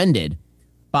he is offended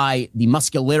by the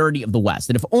muscularity of the West,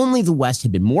 that if only the West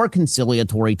had been more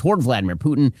conciliatory toward Vladimir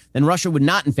Putin, then Russia would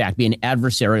not, in fact, be an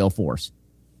adversarial force.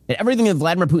 That everything that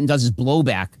Vladimir Putin does is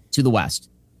blowback to the West.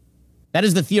 That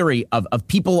is the theory of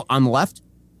people on the left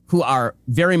who are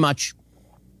very much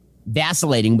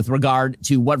vacillating with regard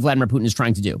to what Vladimir Putin is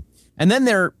trying to do. And then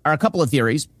there are a couple of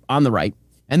theories on the right,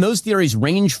 and those theories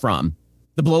range from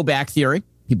the blowback theory,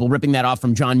 people ripping that off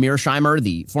from John Mearsheimer,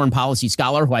 the foreign policy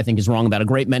scholar, who I think is wrong about a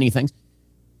great many things.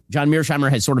 John Mearsheimer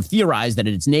has sort of theorized that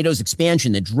it's NATO's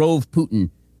expansion that drove Putin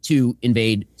to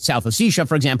invade South Ossetia,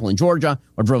 for example, in Georgia,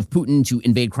 or drove Putin to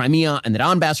invade Crimea and the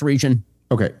Donbass region.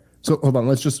 Okay, so hold on.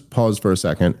 Let's just pause for a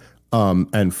second.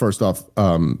 And first off,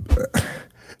 John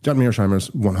Mearsheimer's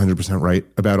 100% right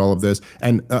about all of this.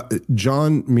 And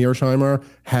John Mearsheimer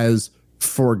has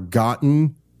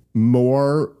forgotten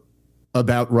more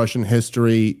about Russian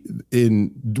history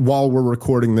while we're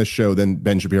recording this show than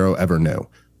Ben Shapiro ever knew.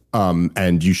 And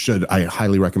I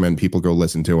highly recommend people go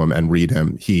listen to him and read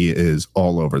him. He is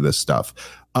all over this stuff.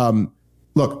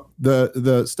 Look,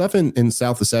 the stuff in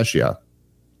South Ossetia,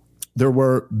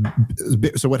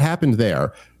 so what happened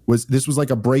there was this was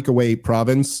like a breakaway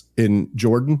province in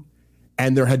Jordan,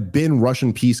 and there had been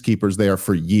Russian peacekeepers there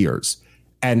for years.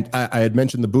 And I had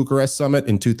mentioned the Bucharest summit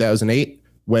in 2008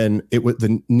 when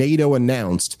the NATO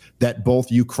announced that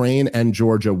both Ukraine and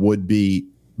Georgia would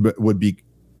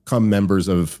become members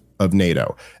of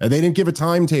NATO. And they didn't give a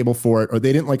timetable for it, or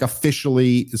they didn't like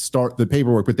officially start the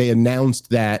paperwork, but they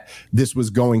announced that this was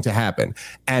going to happen.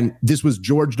 And this was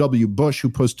George W. Bush who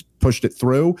pushed it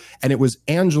through. And it was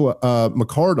Angela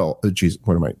McCardle.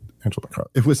 Angela McCardle.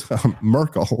 It was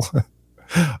Merkel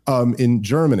in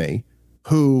Germany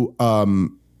who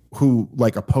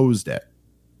like opposed it.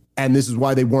 And this is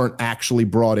why they weren't actually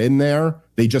brought in there.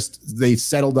 They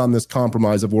settled on this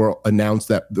compromise of or announced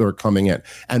that they're coming in.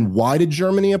 And why did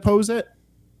Germany oppose it?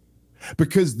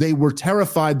 Because they were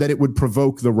terrified that it would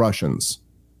provoke the Russians.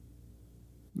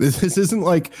 This isn't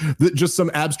like just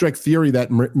some abstract theory that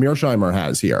Mearsheimer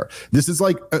has here. This is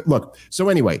like, look, so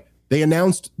anyway, they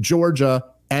announced Georgia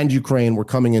and Ukraine were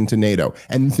coming into NATO.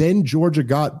 And then Georgia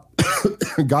got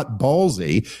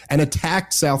ballsy and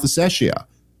attacked South Ossetia.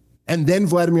 And then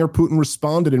Vladimir Putin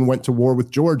responded and went to war with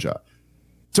Georgia.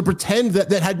 To pretend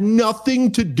that had nothing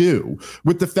to do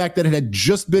with the fact that it had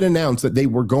just been announced that they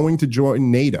were going to join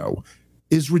NATO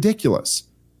is ridiculous.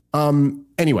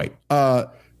 Anyway,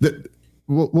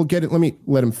 we'll get it. Let me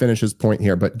let him finish his point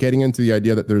here. But getting into the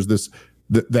idea that there's this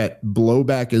that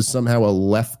blowback is somehow a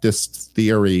leftist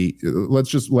theory. Let's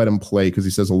just let him play because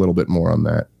he says a little bit more on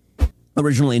that.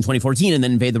 Originally in 2014 and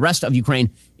then invade the rest of Ukraine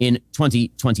in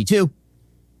 2022.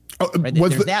 Right?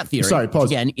 There's that theory. Sorry,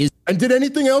 pause. Again, and did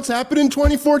anything else happen in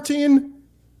 2014?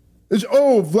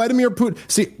 Vladimir Putin.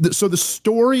 See, so the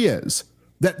story is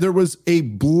that there was a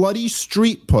bloody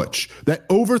street putsch that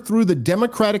overthrew the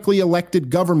democratically elected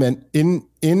government in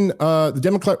the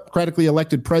democratically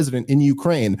elected president in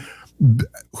Ukraine,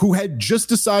 who had just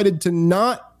decided to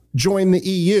not join the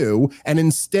EU and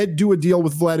instead do a deal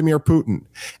with Vladimir Putin.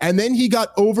 And then he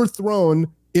got overthrown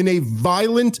in a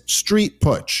violent street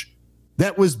putsch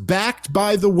that was backed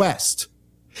by the West.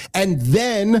 And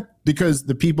then, because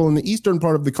the people in the eastern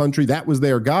part of the country, that was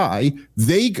their guy,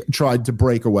 they tried to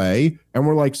break away and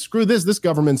were like, screw this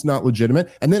government's not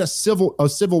legitimate. And then a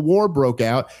civil war broke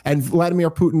out and Vladimir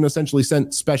Putin essentially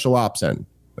sent special ops in.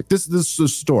 Like this is the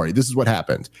story. This is what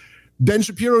happened. Ben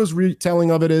Shapiro's retelling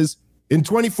of it is, in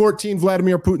 2014,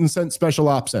 Vladimir Putin sent special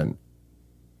ops in.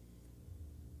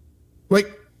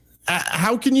 Like,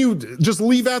 how can you just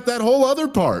leave out that whole other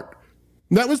part?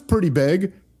 That was pretty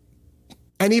big.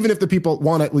 And even if the people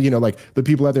want it, like the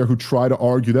people out there who try to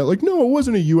argue that, like, no, it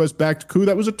wasn't a U.S.-backed coup.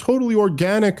 That was a totally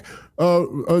organic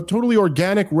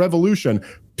revolution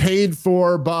paid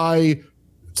for by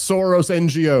Soros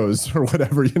NGOs or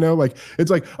whatever, like,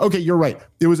 it's like, okay, you're right.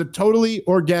 It was a totally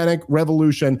organic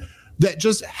revolution that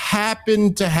just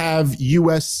happened to have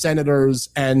U.S. senators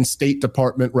and State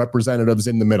Department representatives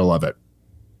in the middle of it.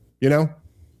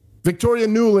 Victoria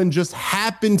Nuland just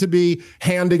happened to be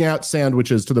handing out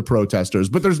sandwiches to the protesters,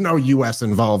 but there's no U.S.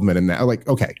 involvement in that. Like,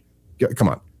 okay, come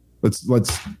on,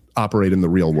 let's operate in the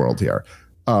real world here.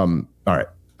 All right,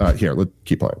 here, let's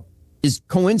keep playing. Is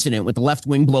coincident with the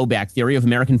left-wing blowback theory of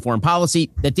American foreign policy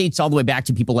that dates all the way back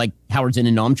to people like Howard Zinn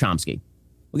and Noam Chomsky.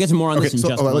 We'll get to more on this in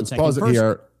just 1 let's second. Pause it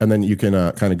here, and then you can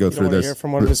kind of go through this. Hear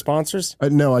from one of his sponsors?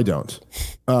 No, I don't.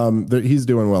 He's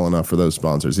doing well enough for those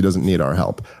sponsors. He doesn't need our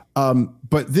help.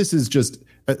 But this is just,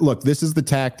 look, this is the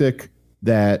tactic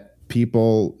that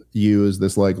people use,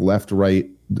 this like left-right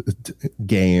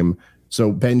game.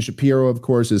 So Ben Shapiro, of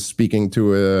course, is speaking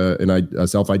to a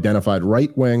self-identified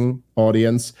right-wing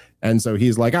audience. And so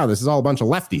he's like, this is all a bunch of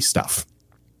lefty stuff.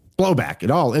 Blowback.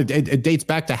 It dates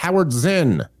back to Howard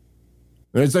Zinn.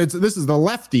 This is the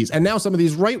lefties. And now some of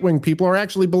these right-wing people are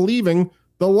actually believing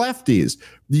the lefties.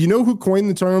 Do you know who coined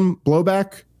the term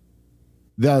blowback?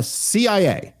 The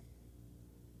CIA.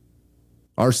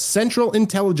 Our Central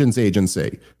Intelligence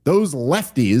Agency. Those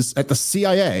lefties at the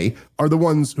CIA are the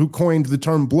ones who coined the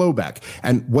term blowback.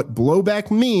 And what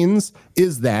blowback means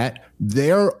is that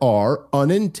there are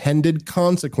unintended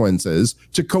consequences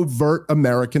to covert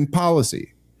American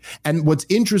policy. And what's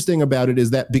interesting about it is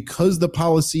that because the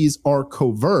policies are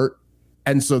covert,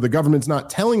 and so the government's not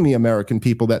telling the American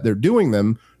people that they're doing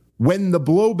them, when the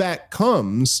blowback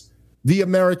comes, the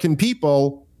American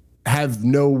people have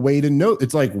no way to know.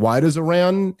 It's like, why does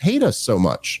Iran hate us so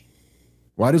much?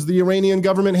 Why does the Iranian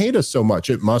government hate us so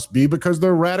much? It must be because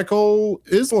they're radical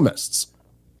Islamists.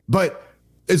 But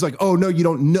it's like, oh, no, you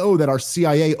don't know that our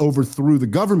CIA overthrew the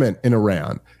government in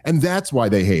Iran. And that's why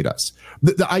they hate us.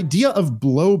 The idea of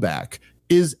blowback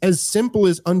is as simple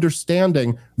as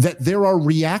understanding that there are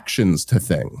reactions to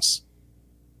things.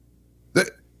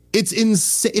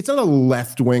 It's not a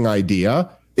left-wing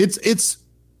idea. It's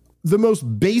the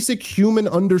most basic human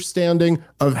understanding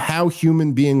of how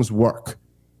human beings work.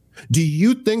 Do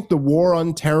you think the war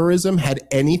on terrorism had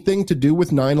anything to do with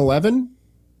 9/11?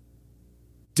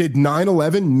 Did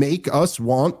 9/11 make us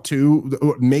want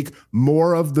to make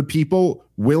more of the people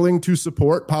willing to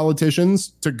support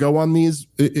politicians to go on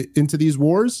into these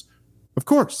wars? Of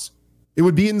course. It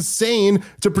would be insane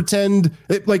to pretend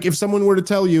like if someone were to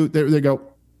tell you, they go,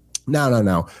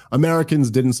 no.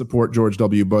 Americans didn't support George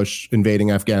W. Bush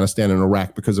invading Afghanistan and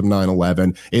Iraq because of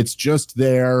 9/11. It's just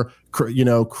their,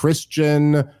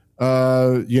 Christian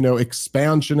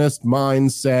expansionist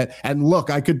mindset. And look,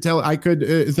 I could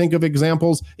think of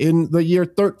examples in the year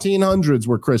 1300s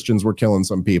where Christians were killing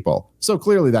some people. So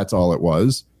clearly that's all it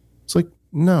was. It's like,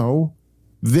 no,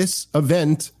 this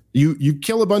event, you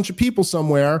kill a bunch of people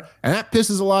somewhere and that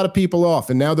pisses a lot of people off.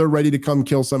 And now they're ready to come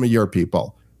kill some of your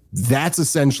people. That's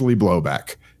essentially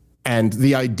blowback. And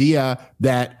the idea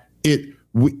that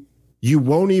you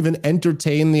won't even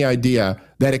entertain the idea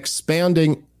that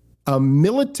expanding a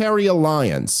military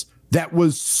alliance that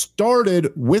was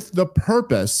started with the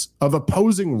purpose of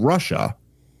opposing Russia,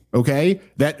 okay,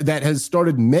 that has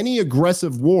started many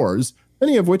aggressive wars,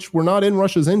 many of which were not in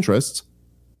Russia's interests,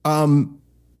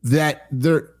 that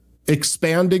they're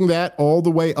expanding that all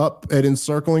the way up and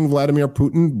encircling Vladimir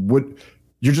Putin,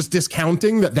 you're just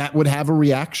discounting that would have a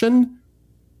reaction?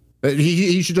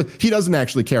 He doesn't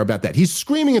actually care about that. He's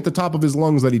screaming at the top of his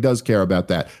lungs that he does care about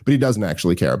that, but he doesn't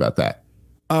actually care about that.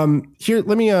 Here,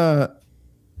 let me,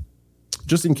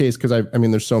 just in case, because I mean,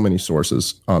 there's so many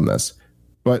sources on this,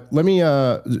 but let me,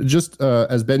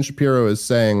 as Ben Shapiro is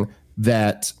saying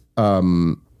that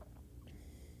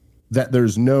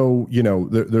there's no,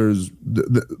 there's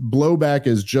the blowback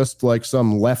is just like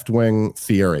some left-wing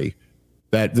theory.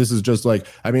 That this is just like,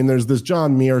 I mean, there's this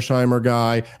John Mearsheimer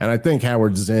guy, and I think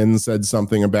Howard Zinn said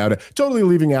something about it, totally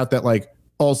leaving out that like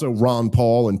also Ron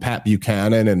Paul and Pat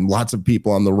Buchanan and lots of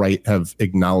people on the right have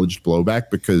acknowledged blowback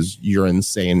because you're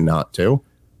insane not to.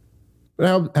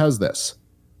 But how's this?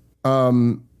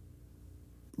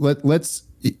 Let's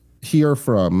hear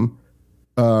from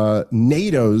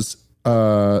NATO's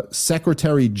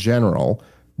Secretary General,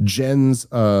 Jens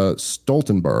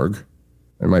Stoltenberg.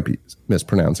 I might be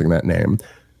mispronouncing that name,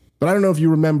 but I don't know if you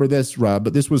remember this, Rob,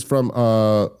 but this was from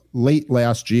late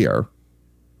last year.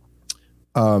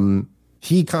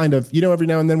 He kind of, every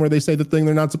now and then where they say the thing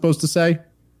they're not supposed to say.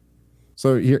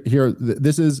 So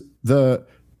this is the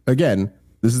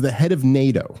head of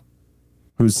NATO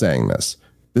who's saying this.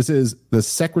 This is the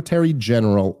Secretary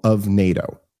General of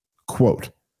NATO. Quote,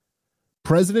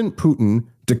 President Putin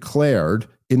declared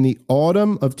in the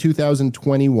autumn of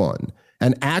 2021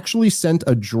 and actually sent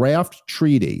a draft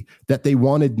treaty that they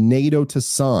wanted NATO to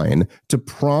sign to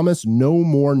promise no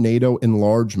more NATO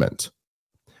enlargement.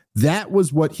 That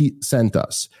was what he sent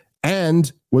us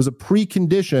and was a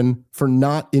precondition for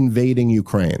not invading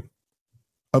Ukraine.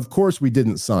 Of course, we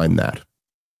didn't sign that.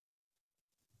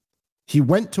 He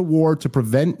went to war to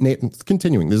prevent NATO.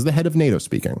 Continuing, this is the head of NATO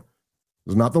speaking.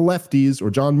 This is not the lefties or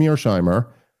John Mearsheimer.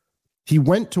 He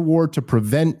went to war to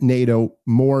prevent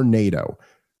more NATO,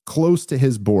 close to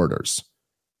his borders.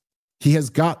 He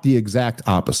has got the exact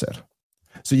opposite.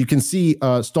 So you can see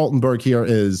Stoltenberg here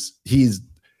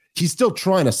he's still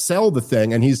trying to sell the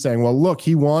thing, and he's saying, well, look,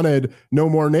 he wanted no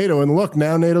more NATO, and look,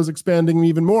 now NATO's expanding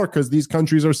even more because these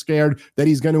countries are scared that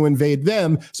he's going to invade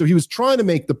them. So he was trying to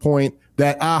make the point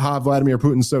that, Vladimir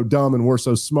Putin's so dumb and we're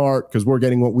so smart because we're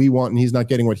getting what we want and he's not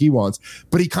getting what he wants.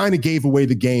 But he kind of gave away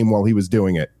the game while he was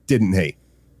doing it, didn't he?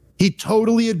 He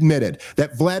totally admitted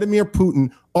that Vladimir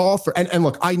Putin offered, and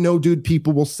look, I know, dude,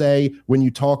 people will say when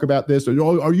you talk about this,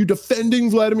 are you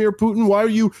defending Vladimir Putin? Why are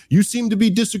you seem to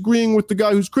be disagreeing with the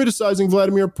guy who's criticizing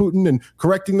Vladimir Putin and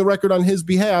correcting the record on his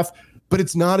behalf. But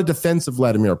it's not a defense of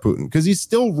Vladimir Putin because he's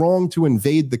still wrong to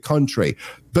invade the country.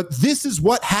 But this is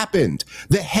what happened.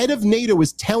 The head of NATO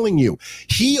is telling you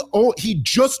he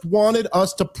just wanted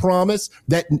us to promise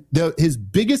that his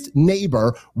biggest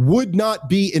neighbor would not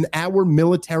be in our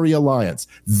military alliance.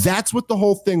 That's what the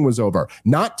whole thing was over.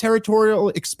 Not territorial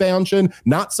expansion,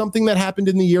 not something that happened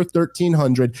in the year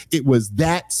 1300. It was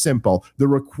that simple. The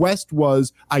request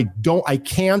was, I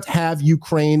can't have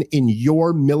Ukraine in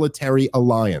your military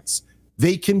alliance.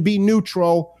 They can be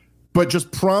neutral, but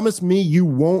just promise me you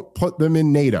won't put them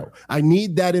in NATO. I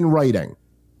need that in writing.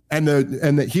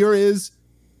 And here is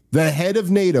the head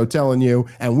of NATO telling you,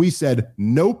 and we said,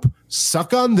 nope,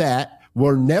 suck on that.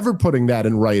 We're never putting that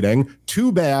in writing.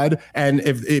 Too bad. And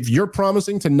if you're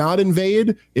promising to not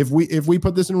invade, if we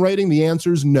put this in writing, the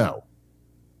answer is no.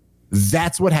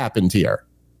 That's what happened here.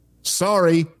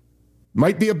 Sorry.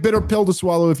 Might be a bitter pill to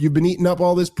swallow if you've been eating up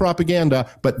all this propaganda,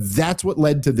 but that's what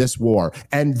led to this war.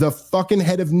 And the fucking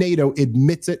head of NATO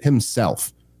admits it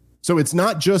himself. So it's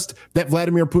not just that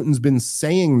Vladimir Putin's been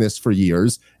saying this for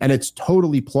years and it's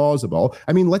totally plausible.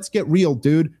 I mean, let's get real,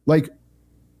 dude. Like,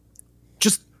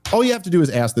 just all you have to do is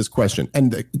ask this question,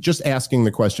 and just asking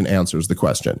the question answers the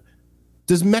question.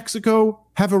 Does Mexico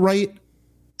have a right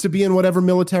to be in whatever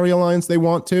military alliance they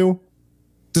want to?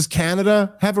 Does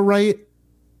Canada have a right?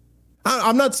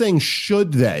 I'm not saying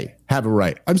should they have a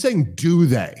right. I'm saying do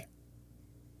they?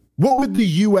 What would the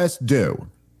U.S. do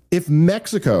if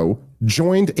Mexico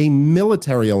joined a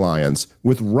military alliance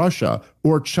with Russia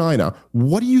or China,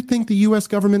 what do you think the U.S.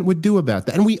 government would do about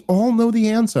that? And we all know the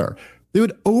answer. They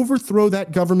would overthrow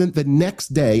that government the next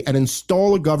day and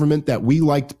install a government that we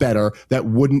liked better that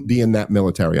wouldn't be in that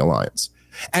military alliance.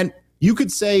 And you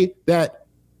could say that,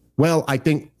 well, I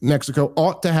think Mexico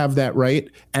ought to have that right,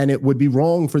 and it would be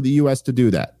wrong for the U.S. to do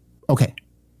that. Okay,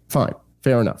 fine,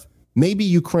 fair enough. Maybe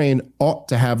Ukraine ought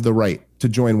to have the right to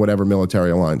join whatever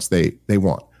military alliance they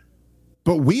want.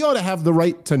 But we ought to have the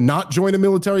right to not join a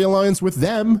military alliance with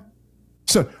them.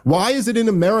 So why is it in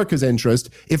America's interest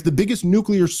if the biggest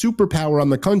nuclear superpower on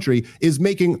the country is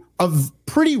making a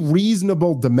pretty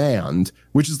reasonable demand,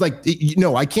 which is like,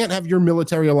 no, I can't have your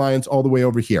military alliance all the way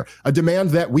over here, a demand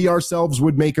that we ourselves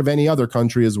would make of any other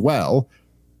country as well?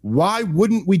 Why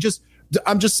wouldn't we just,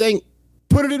 I'm just saying,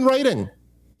 put it in writing.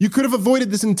 You could have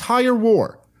avoided this entire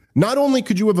war. Not only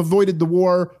could you have avoided the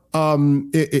war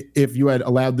if you had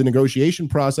allowed the negotiation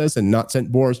process and not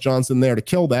sent Boris Johnson there to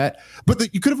kill that,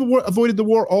 but you could have avoided the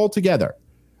war altogether.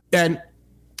 And,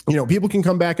 you know, people can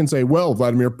come back and say, well,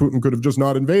 Vladimir Putin could have just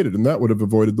not invaded and that would have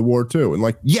avoided the war too. And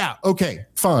like, yeah, okay,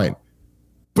 fine.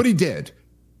 But he did.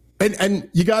 And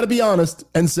you got to be honest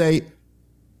and say,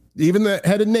 even the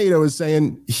head of NATO is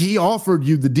saying he offered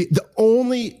you the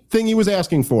only thing he was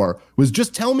asking for was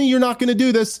just tell me you're not going to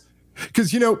do this.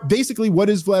 Because, you know, basically what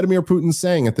is Vladimir Putin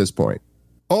saying at this point?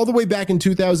 All the way back in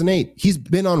 2008, he's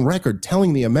been on record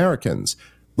telling the Americans,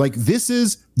 like, this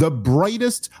is the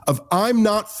brightest of I'm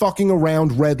not fucking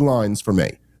around red lines for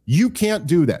me. You can't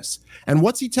do this. And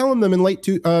what's he telling them in late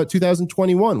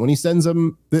 2021 when he sends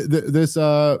them this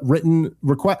written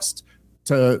request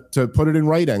to put it in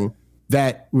writing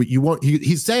that you want?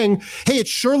 He's saying, hey, it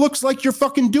sure looks like you're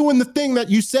fucking doing the thing that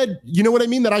you said, you know what I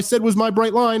mean, that I said was my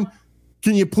bright line.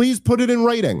 Can you please put it in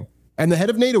writing? And the head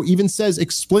of NATO even says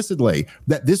explicitly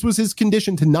that this was his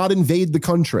condition to not invade the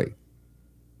country.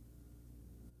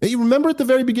 And you remember at the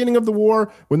very beginning of the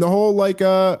war when the whole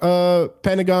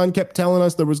Pentagon kept telling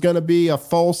us there was going to be a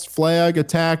false flag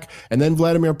attack and then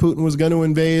Vladimir Putin was going to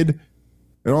invade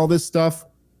and all this stuff?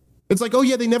 It's like, oh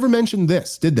yeah, they never mentioned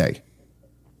this, did they?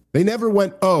 They never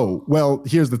went, oh, well,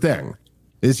 here's the thing,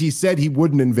 is he said he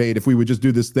wouldn't invade if we would just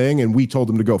do this thing and we told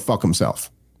him to go fuck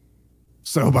himself.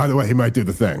 So, by the way, he might do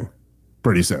the thing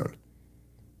pretty soon.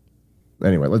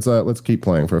 Anyway, let's keep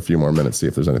playing for a few more minutes, see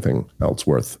if there's anything else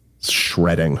worth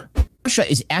shredding. Russia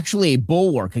is actually a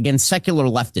bulwark against secular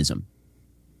leftism.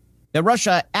 That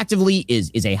Russia actively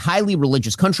is a highly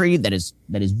religious country that is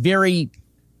very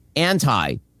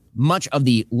anti much of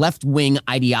the left-wing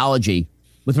ideology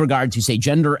with regard to, say,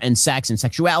 gender and sex and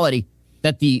sexuality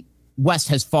that the West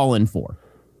has fallen for.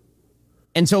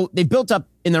 And so they've built up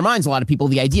in their minds, a lot of people,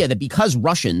 the idea that because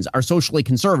Russians are socially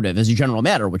conservative as a general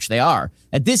matter, which they are,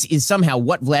 that this is somehow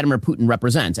what Vladimir Putin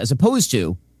represents, as opposed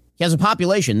to he has a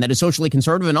population that is socially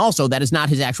conservative, and also that is not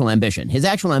his actual ambition. His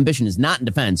actual ambition is not in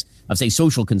defense of, say,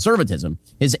 social conservatism.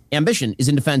 His ambition is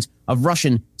in defense of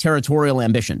Russian territorial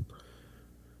ambition.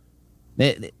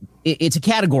 It's a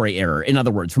category error, in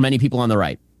other words, for many people on the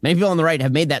right. Many people on the right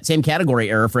have made that same category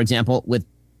error, for example, with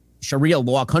Sharia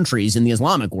law countries in the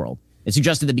Islamic world. It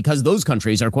suggested that because those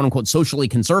countries are, quote unquote, socially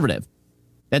conservative,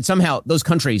 that somehow those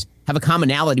countries have a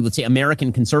commonality with, say,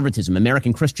 American conservatism,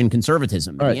 American Christian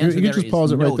conservatism. All right, you can just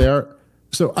pause it right there.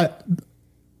 So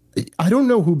I don't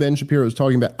know who Ben Shapiro is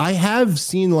talking about. I have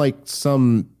seen like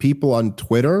some people on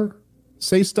Twitter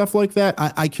say stuff like that.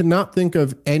 I cannot think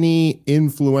of any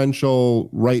influential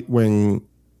right-wing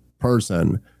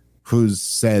person who's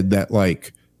said that,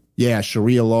 like, yeah,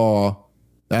 Sharia law,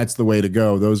 that's the way to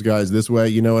go. Those guys this way,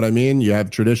 you know what I mean? You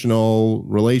have traditional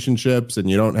relationships and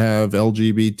you don't have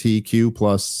LGBTQ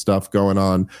plus stuff going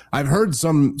on. I've heard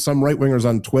some right-wingers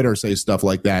on Twitter say stuff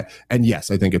like that. And yes,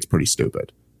 I think it's pretty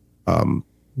stupid.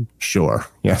 Sure.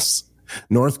 Yes.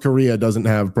 North Korea doesn't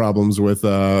have problems with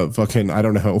fucking, I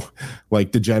don't know,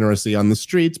 like degeneracy on the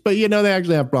streets, but you know, they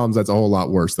actually have problems that's a whole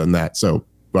lot worse than that. So,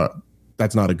 but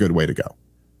that's not a good way to go.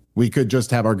 We could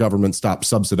just have our government stop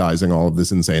subsidizing all of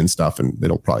this insane stuff and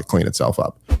it'll probably clean itself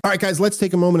up. All right, guys, let's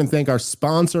take a moment and thank our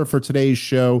sponsor for today's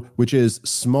show, which is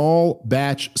Small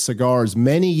Batch Cigars.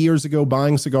 Many years ago,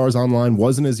 buying cigars online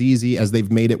wasn't as easy as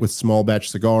they've made it with Small Batch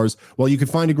Cigars. While you could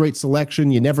find a great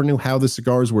selection, you never knew how the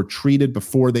cigars were treated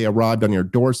before they arrived on your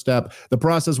doorstep. The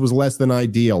process was less than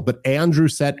ideal, but Andrew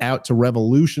set out to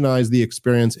revolutionize the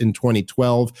experience in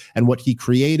 2012, and what he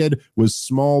created was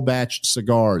Small Batch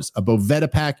Cigars, a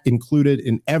Boveda pack included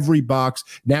in every box.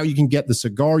 Now you can get the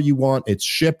cigar you want. It's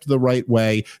shipped the right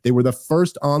way. They were the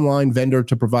first online vendor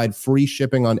to provide free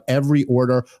shipping on every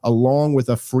order, along with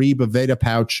a free Boveda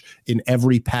pouch in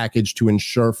every package to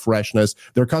ensure freshness.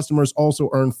 Their customers also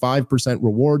earn 5%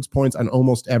 rewards points on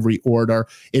almost every order.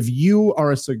 If you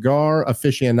are a cigar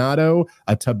aficionado,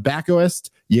 a tobaccoist,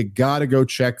 you gotta go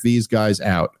check these guys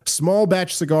out.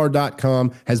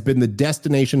 Smallbatchcigar.com has been the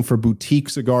destination for boutique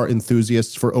cigar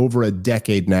enthusiasts for over a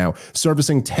decade now,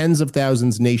 servicing tens of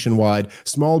thousands nationwide.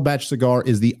 Small Batch Cigar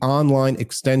is the online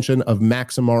extension of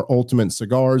Maximar Ultimate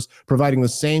Cigars, providing the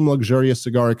same luxurious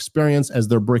cigar experience as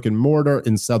their brick and mortar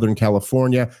in Southern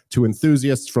California to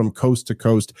enthusiasts from coast to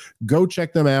coast. Go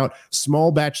check them out,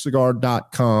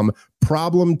 smallbatchcigar.com.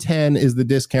 Problem 10 is the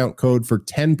discount code for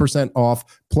 10% off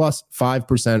plus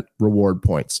 5% reward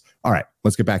points. All right,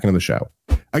 let's get back into the show.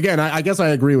 Again, I guess I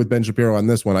agree with Ben Shapiro on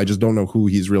this one. I just don't know who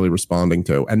he's really responding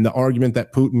to. And the argument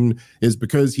that Putin is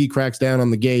because he cracks down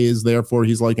on the gays, therefore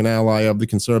he's like an ally of the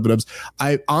conservatives.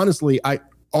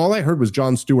 All I heard was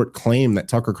Jon Stewart claim that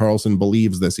Tucker Carlson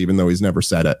believes this, even though he's never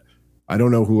said it. I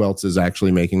don't know who else is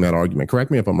actually making that argument. Correct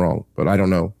me if I'm wrong, but I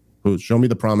don't know. Show me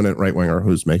the prominent right-winger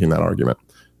who's making that argument.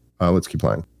 Let's keep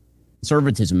playing.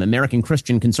 Conservatism, American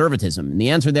Christian conservatism. And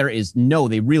the answer there is no,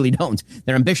 they really don't.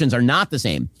 Their ambitions are not the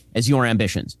same as your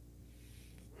ambitions.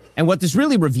 And what this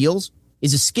really reveals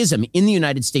is a schism in the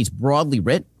United States broadly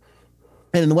writ,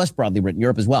 and in the West broadly writ, in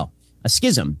Europe as well. A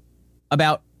schism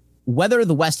about whether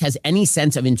the West has any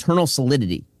sense of internal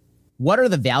solidity. What are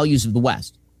the values of the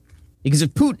West? Because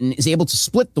if Putin is able to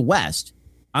split the West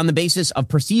on the basis of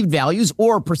perceived values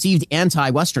or perceived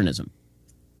anti-Westernism,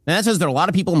 and that says there are a lot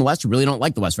of people in the West who really don't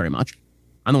like the West very much,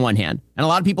 on the one hand, and a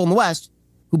lot of people in the West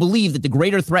who believe that the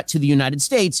greater threat to the United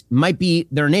States might be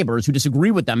their neighbors who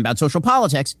disagree with them about social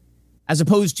politics, as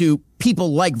opposed to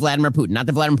people like Vladimir Putin. Not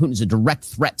that Vladimir Putin is a direct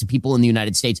threat to people in the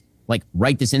United States, like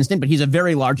right this instant, but he's a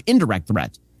very large indirect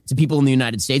threat to people in the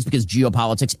United States because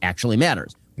geopolitics actually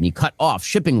matters. When you cut off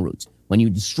shipping routes, when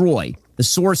you destroy the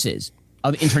sources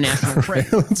of international trade.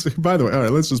 By the way, all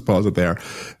right, let's just pause it there.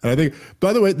 And I think,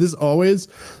 by the way, this is always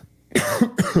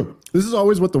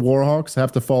what the war hawks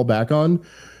have to fall back on.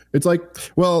 It's like,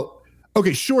 well,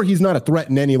 okay, sure, he's not a threat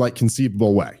in any like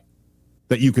conceivable way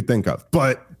that you could think of,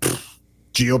 but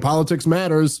geopolitics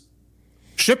matters.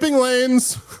 Shipping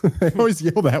lanes. They always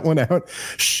yell that one out.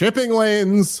 Shipping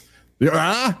lanes.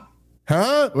 What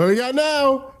do we got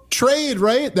now? Trade,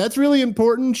 right? That's really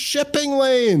important. Shipping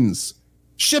lanes.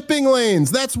 Shipping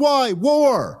lanes. That's why.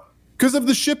 War. Because of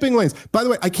the shipping lanes. By the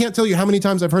way, I can't tell you how many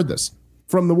times I've heard this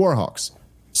from the Warhawks.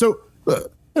 So let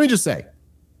me just say,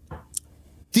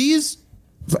 these,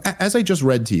 as I just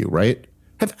read to you, right?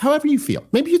 However you feel.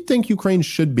 Maybe you think Ukraine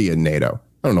should be in NATO.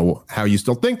 I don't know how you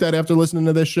still think that after listening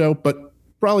to this show, but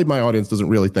probably my audience doesn't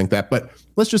really think that. But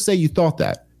let's just say you thought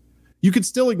that. You could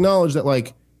still acknowledge that,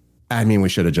 like, I mean, we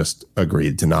should have just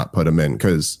agreed to not put them in,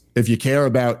 because if you care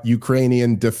about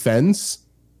Ukrainian defense,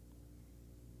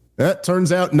 that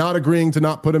turns out not agreeing to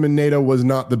not put them in NATO was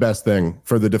not the best thing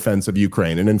for the defense of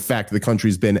Ukraine. And in fact, the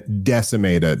country's been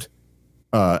decimated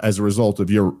as a result of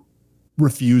your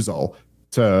refusal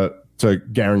to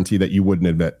guarantee that you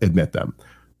wouldn't admit them.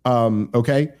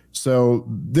 Okay, so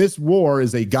this war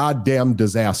is a goddamn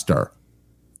disaster.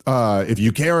 If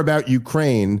you care about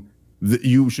Ukraine,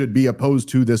 you should be opposed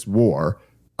to this war.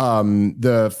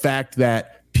 The fact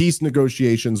that peace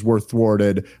negotiations were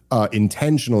thwarted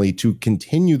intentionally to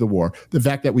continue the war, the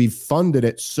fact that we've funded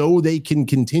it so they can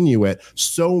continue it,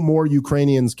 so more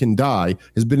Ukrainians can die,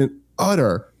 has been an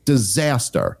utter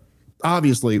disaster.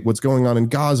 Obviously, what's going on in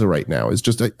Gaza right now is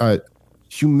just a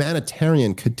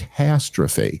humanitarian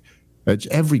catastrophe.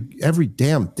 Every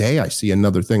damn day I see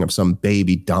another thing of some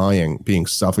baby dying, being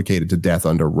suffocated to death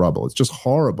under rubble. It's just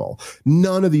horrible.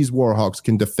 None of these war hawks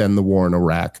can defend the war in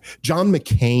Iraq. John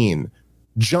McCain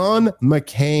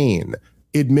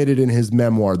admitted in his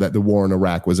memoir that the war in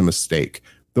Iraq was a mistake.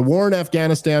 The war in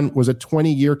Afghanistan was a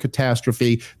 20-year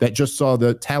catastrophe that just saw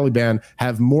the Taliban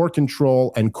have more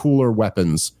control and cooler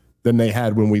weapons than they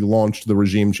had when we launched the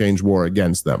regime change war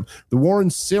against them. The war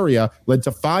in Syria led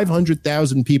to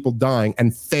 500,000 people dying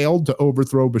and failed to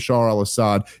overthrow Bashar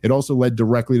al-Assad. It also led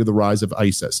directly to the rise of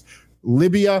ISIS.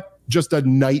 Libya, just a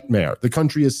nightmare. The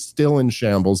country is still in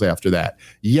shambles after that.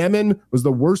 Yemen was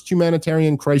the worst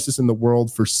humanitarian crisis in the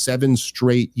world for 7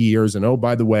 straight years. And oh,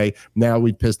 by the way, now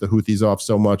we pissed the Houthis off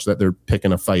so much that they're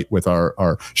picking a fight with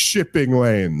our shipping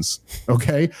lanes.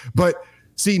 Okay? But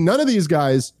see, none of these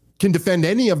guys can defend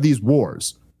any of these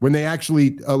wars when they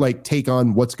actually take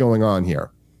on what's going on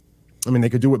here. I mean, they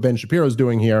could do what Ben Shapiro's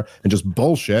doing here and just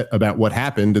bullshit about what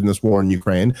happened in this war in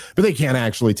Ukraine, but they can't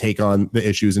actually take on the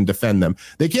issues and defend them.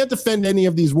 They can't defend any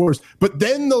of these wars, but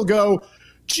then they'll go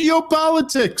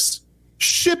geopolitics,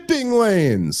 shipping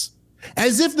lanes,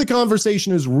 as if the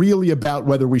conversation is really about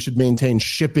whether we should maintain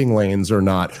shipping lanes or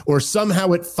not, or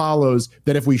somehow it follows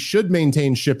that if we should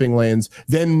maintain shipping lanes,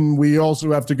 then we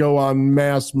also have to go on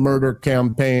mass murder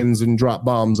campaigns and drop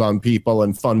bombs on people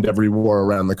and fund every war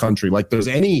around the country. Like there's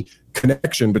any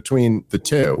connection between the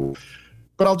two.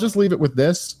 But I'll just leave it with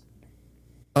this,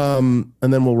 and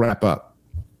then we'll wrap up.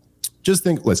 Just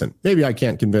think, listen, maybe I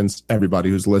can't convince everybody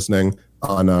who's listening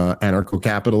on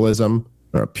anarcho-capitalism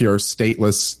or a pure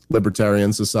stateless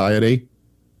libertarian society.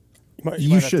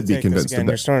 You should be convinced of that.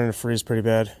 You're starting to freeze pretty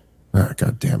bad. Oh,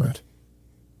 God damn it.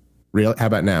 Real? How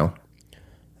about now?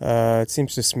 It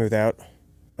seems to smooth out.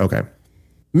 Okay.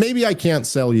 Maybe I can't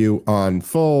sell you on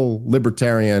full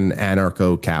libertarian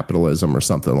anarcho-capitalism or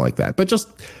something like that. But just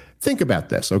think about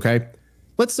this, okay?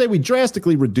 Let's say we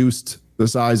drastically reduced the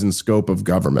size and scope of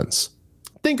governments.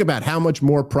 Think about how much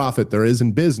more profit there is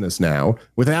in business now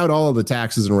without all of the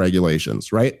taxes and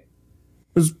regulations, right?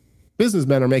 Because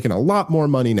businessmen are making a lot more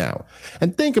money now.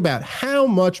 And think about how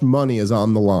much money is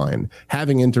on the line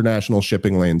having international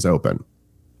shipping lanes open.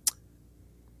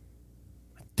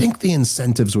 I think the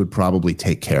incentives would probably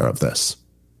take care of this.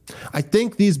 I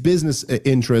think these business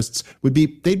interests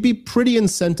they'd be pretty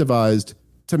incentivized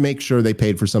to make sure they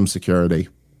paid for some security,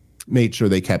 made sure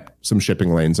they kept some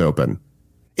shipping lanes open.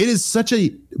 It is such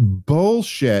a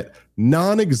bullshit,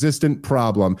 non-existent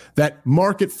problem that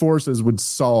market forces would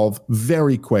solve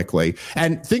very quickly.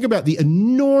 And think about the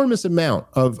enormous amount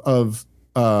of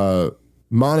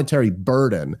monetary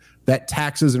burden that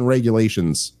taxes and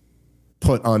regulations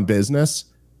put on business.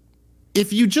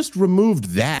 If you just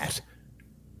removed that,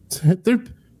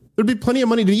 there'd be plenty of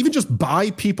money to even just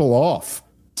buy people off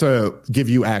to give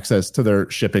you access to their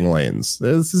shipping lanes.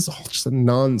 This is all just a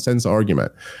nonsense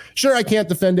argument. Sure, I can't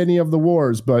defend any of the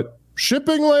wars, but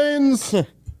shipping lanes,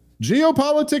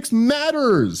 geopolitics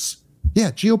matters.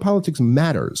 Yeah, geopolitics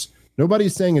matters.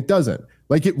 Nobody's saying it doesn't.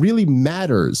 Like, it really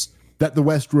matters that the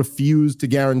West refused to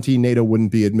guarantee Ukraine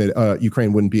wouldn't be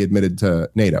admitted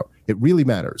to NATO. It really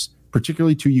matters,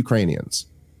 particularly to Ukrainians.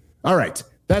 All right,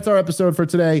 that's our episode for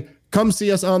today. Come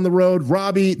see us on the road.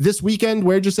 Robbie, this weekend,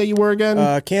 where'd you say you were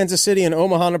again? Kansas City and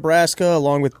Omaha, Nebraska,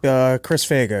 along with Chris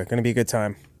Faga. Going to be a good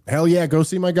time. Hell yeah, go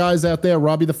see my guys out there,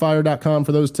 RobbieTheFire.com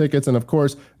for those tickets. And of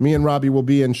course, me and Robbie will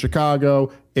be in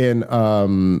Chicago in,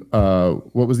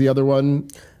 what was the other one?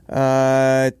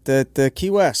 The Key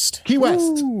West. Key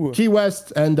West. Woo! Key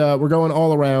West, and we're going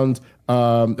all around.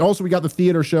 Also, we got the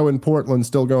theater show in Portland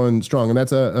still going strong, and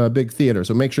that's a big theater.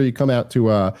 So make sure you come out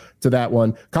to that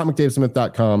one.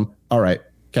 ComicDaveSmith.com. All right.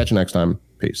 Catch you next time.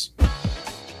 Peace.